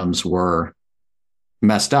systems were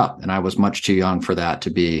messed up. And I was much too young for that to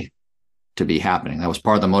be happening. That was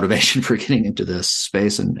part of the motivation for getting into this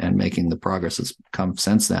space and making the progress that's come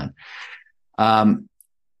since then.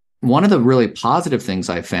 One of the really positive things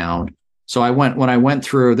I found, when I went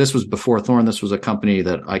through, this was before Thorne, this was a company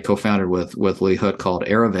that I co-founded with Lee Hood called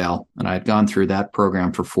Aravale, and I had gone through that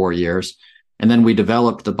program for 4 years. And then we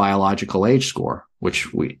developed the biological age score,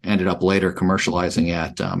 which we ended up later commercializing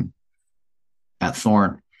at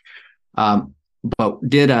Thorne. But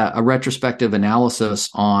did a retrospective analysis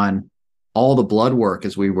on all the blood work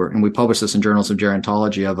and we published this in Journals of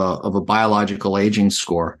Gerontology of a biological aging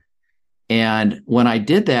score. And when I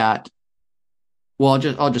did that, well,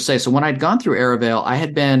 I'll just say, so when I'd gone through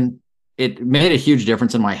Aravale, it made a huge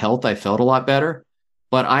difference in my health. I felt a lot better,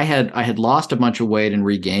 but I had lost a bunch of weight and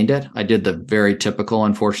regained it. I did the very typical,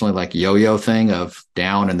 unfortunately, like yo-yo thing of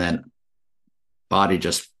down and then body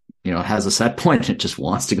just, has a set point. It just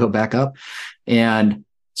wants to go back up. And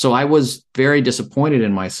so I was very disappointed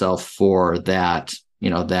in myself for that,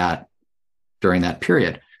 that during that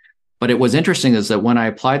period. But it was interesting is that when I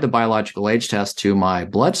applied the biological age test to my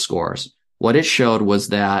blood scores, what it showed was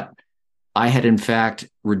that I had in fact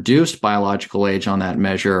reduced biological age on that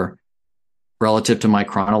measure relative to my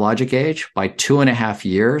chronologic age by 2.5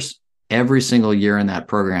 years every single year in that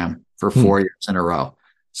program for 4 years in a row.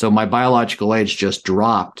 So my biological age just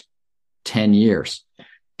dropped 10 years.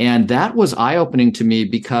 And that was eye-opening to me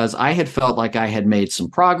because I had felt like I had made some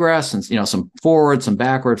progress and, some forward, some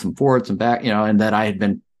backward, some forward, some back, and that I had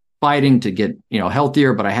been fighting to get,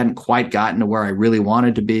 healthier, but I hadn't quite gotten to where I really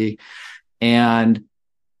wanted to be. And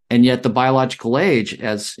yet the biological age,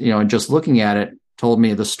 as, just looking at it, told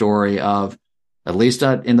me the story of, at least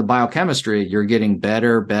in the biochemistry, you're getting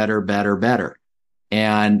better, better, better, better.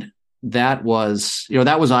 And that was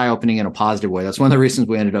eye-opening in a positive way. That's one of the reasons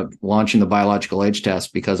we ended up launching the biological age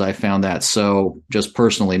test, because I found that so just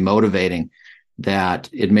personally motivating that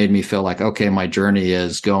it made me feel like, okay, my journey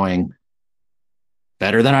is going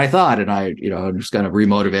better than I thought. And I'm just kind of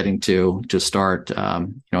remotivating to start,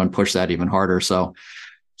 and push that even harder. So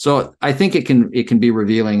I think it can be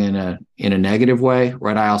revealing in a negative way,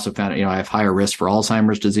 right? I also found, I have higher risk for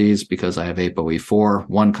Alzheimer's disease because I have ApoE4,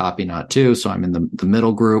 one copy, not two. So I'm in the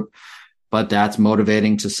middle group, but that's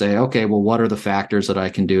motivating to say, okay, well, what are the factors that I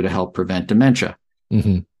can do to help prevent dementia?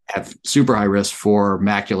 Mm-hmm. I have super high risk for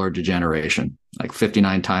macular degeneration, like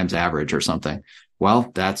 59 times average or something. Well,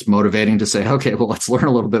 that's motivating to say, okay, well, let's learn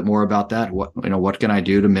a little bit more about that. What can I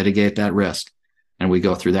do to mitigate that risk? And we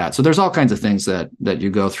go through that. So there's all kinds of things that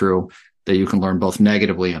you go through that you can learn both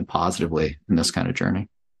negatively and positively in this kind of journey.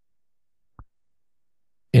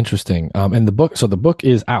 Interesting. And the book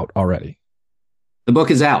is out already. The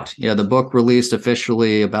book is out. Yeah, the book released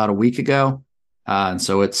officially about a week ago. And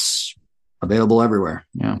so it's available everywhere.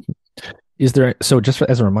 Yeah. So just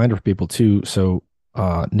as a reminder for people too, so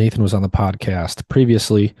Nathan was on the podcast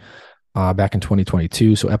previously back in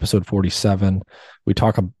 2022. So episode 47, we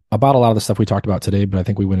talk about a lot of the stuff we talked about today, but I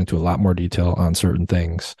think we went into a lot more detail on certain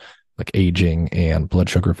things like aging and blood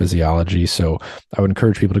sugar physiology. So I would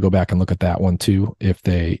encourage people to go back and look at that one too, if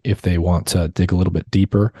they want to dig a little bit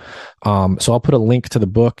deeper. So I'll put a link to the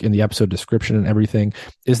book in the episode description and everything.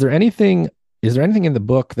 Is there anything in the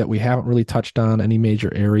book that we haven't really touched on? Any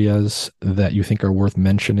major areas that you think are worth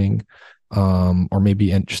mentioning? Or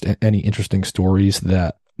maybe just any interesting stories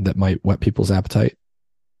that might whet people's appetite?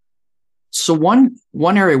 So one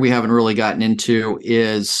area we haven't really gotten into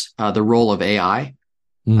is the role of AI.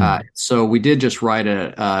 So we did just write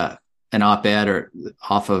an op-ed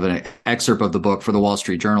off of an excerpt of the book for the Wall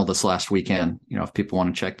Street Journal this last weekend. If people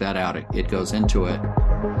want to check that out, it goes into it.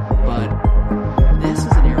 But this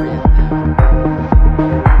is an area that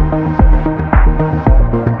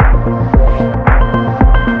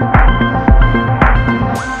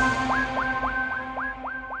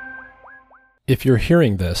If you're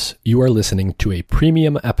hearing this, you are listening to a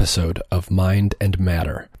premium episode of Mind and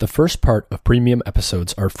Matter. The first part of premium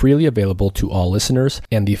episodes are freely available to all listeners,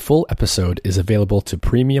 and the full episode is available to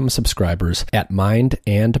premium subscribers at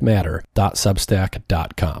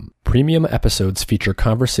mindandmatter.substack.com. Premium episodes feature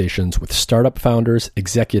conversations with startup founders,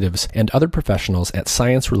 executives, and other professionals at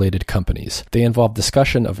science-related companies. They involve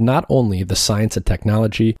discussion of not only the science and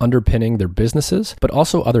technology underpinning their businesses, but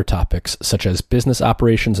also other topics such as business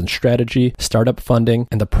operations and strategy, startup funding,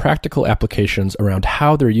 and the practical applications around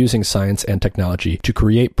how they're using science and technology to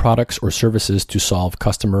create products or services to solve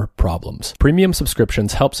customer problems. Premium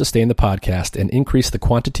subscriptions help sustain the podcast and increase the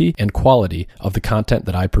quantity and quality of the content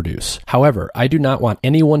that I produce. However, I do not want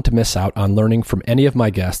anyone to miss out on learning from any of my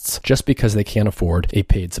guests just because they can't afford a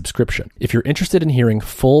paid subscription. If you're interested in hearing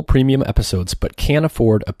full premium episodes but can't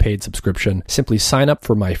afford a paid subscription, simply sign up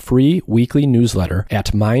for my free weekly newsletter at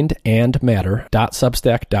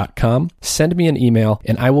mindandmatter.substack.com. Send me an email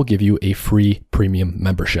and I will give you a free premium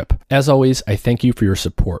membership. As always, I thank you for your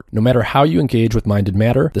support. No matter how you engage with Mind and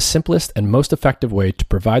Matter, the simplest and most effective way to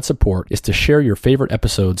provide support is to share your favorite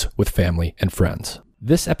episodes with family and friends.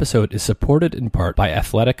 This episode is supported in part by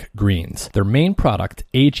Athletic Greens. Their main product,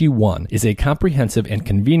 AG1, is a comprehensive and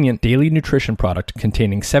convenient daily nutrition product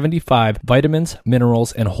containing 75 vitamins,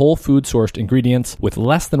 minerals, and whole food sourced ingredients with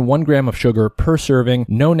less than 1 gram of sugar per serving,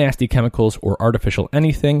 no nasty chemicals or artificial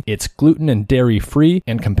anything. It's gluten and dairy free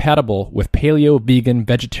and compatible with paleo, vegan,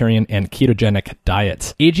 vegetarian, and ketogenic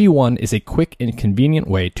diets. AG1 is a quick and convenient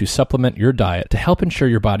way to supplement your diet to help ensure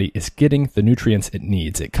your body is getting the nutrients it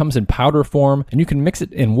needs. It comes in powder form and you can mix mix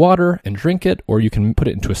it in water and drink it, or you can put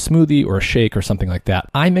it into a smoothie or a shake or something like that.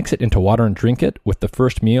 I mix it into water and drink it with the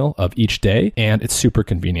first meal of each day, and it's super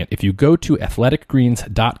convenient. If you go to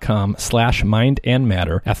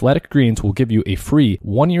athleticgreens.com/mindandmatter, Athletic Greens will give you a free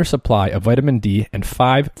 1-year supply of vitamin D and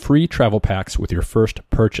 5 free travel packs with your first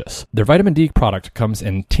purchase. Their vitamin D product comes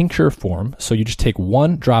in tincture form, so you just take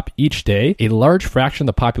 1 drop each day. A large fraction of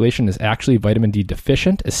the population is actually vitamin D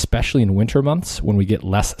deficient, especially in winter months when we get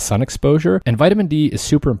less sun exposure. And vitamin D is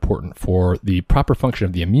super important for the proper function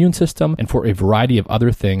of the immune system and for a variety of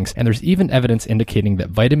other things. And there's even evidence indicating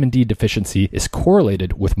that vitamin D deficiency is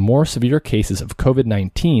correlated with more severe cases of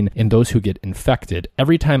COVID-19 in those who get infected.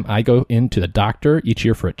 Every time I go into the doctor each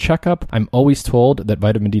year for a checkup, I'm always told that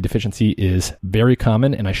vitamin D deficiency is very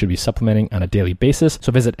common and I should be supplementing on a daily basis.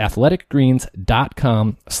 So visit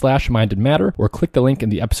athleticgreens.com/mindandmatter or click the link in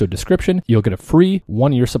the episode description. You'll get a free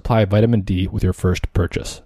 1-year supply of vitamin D with your first purchase.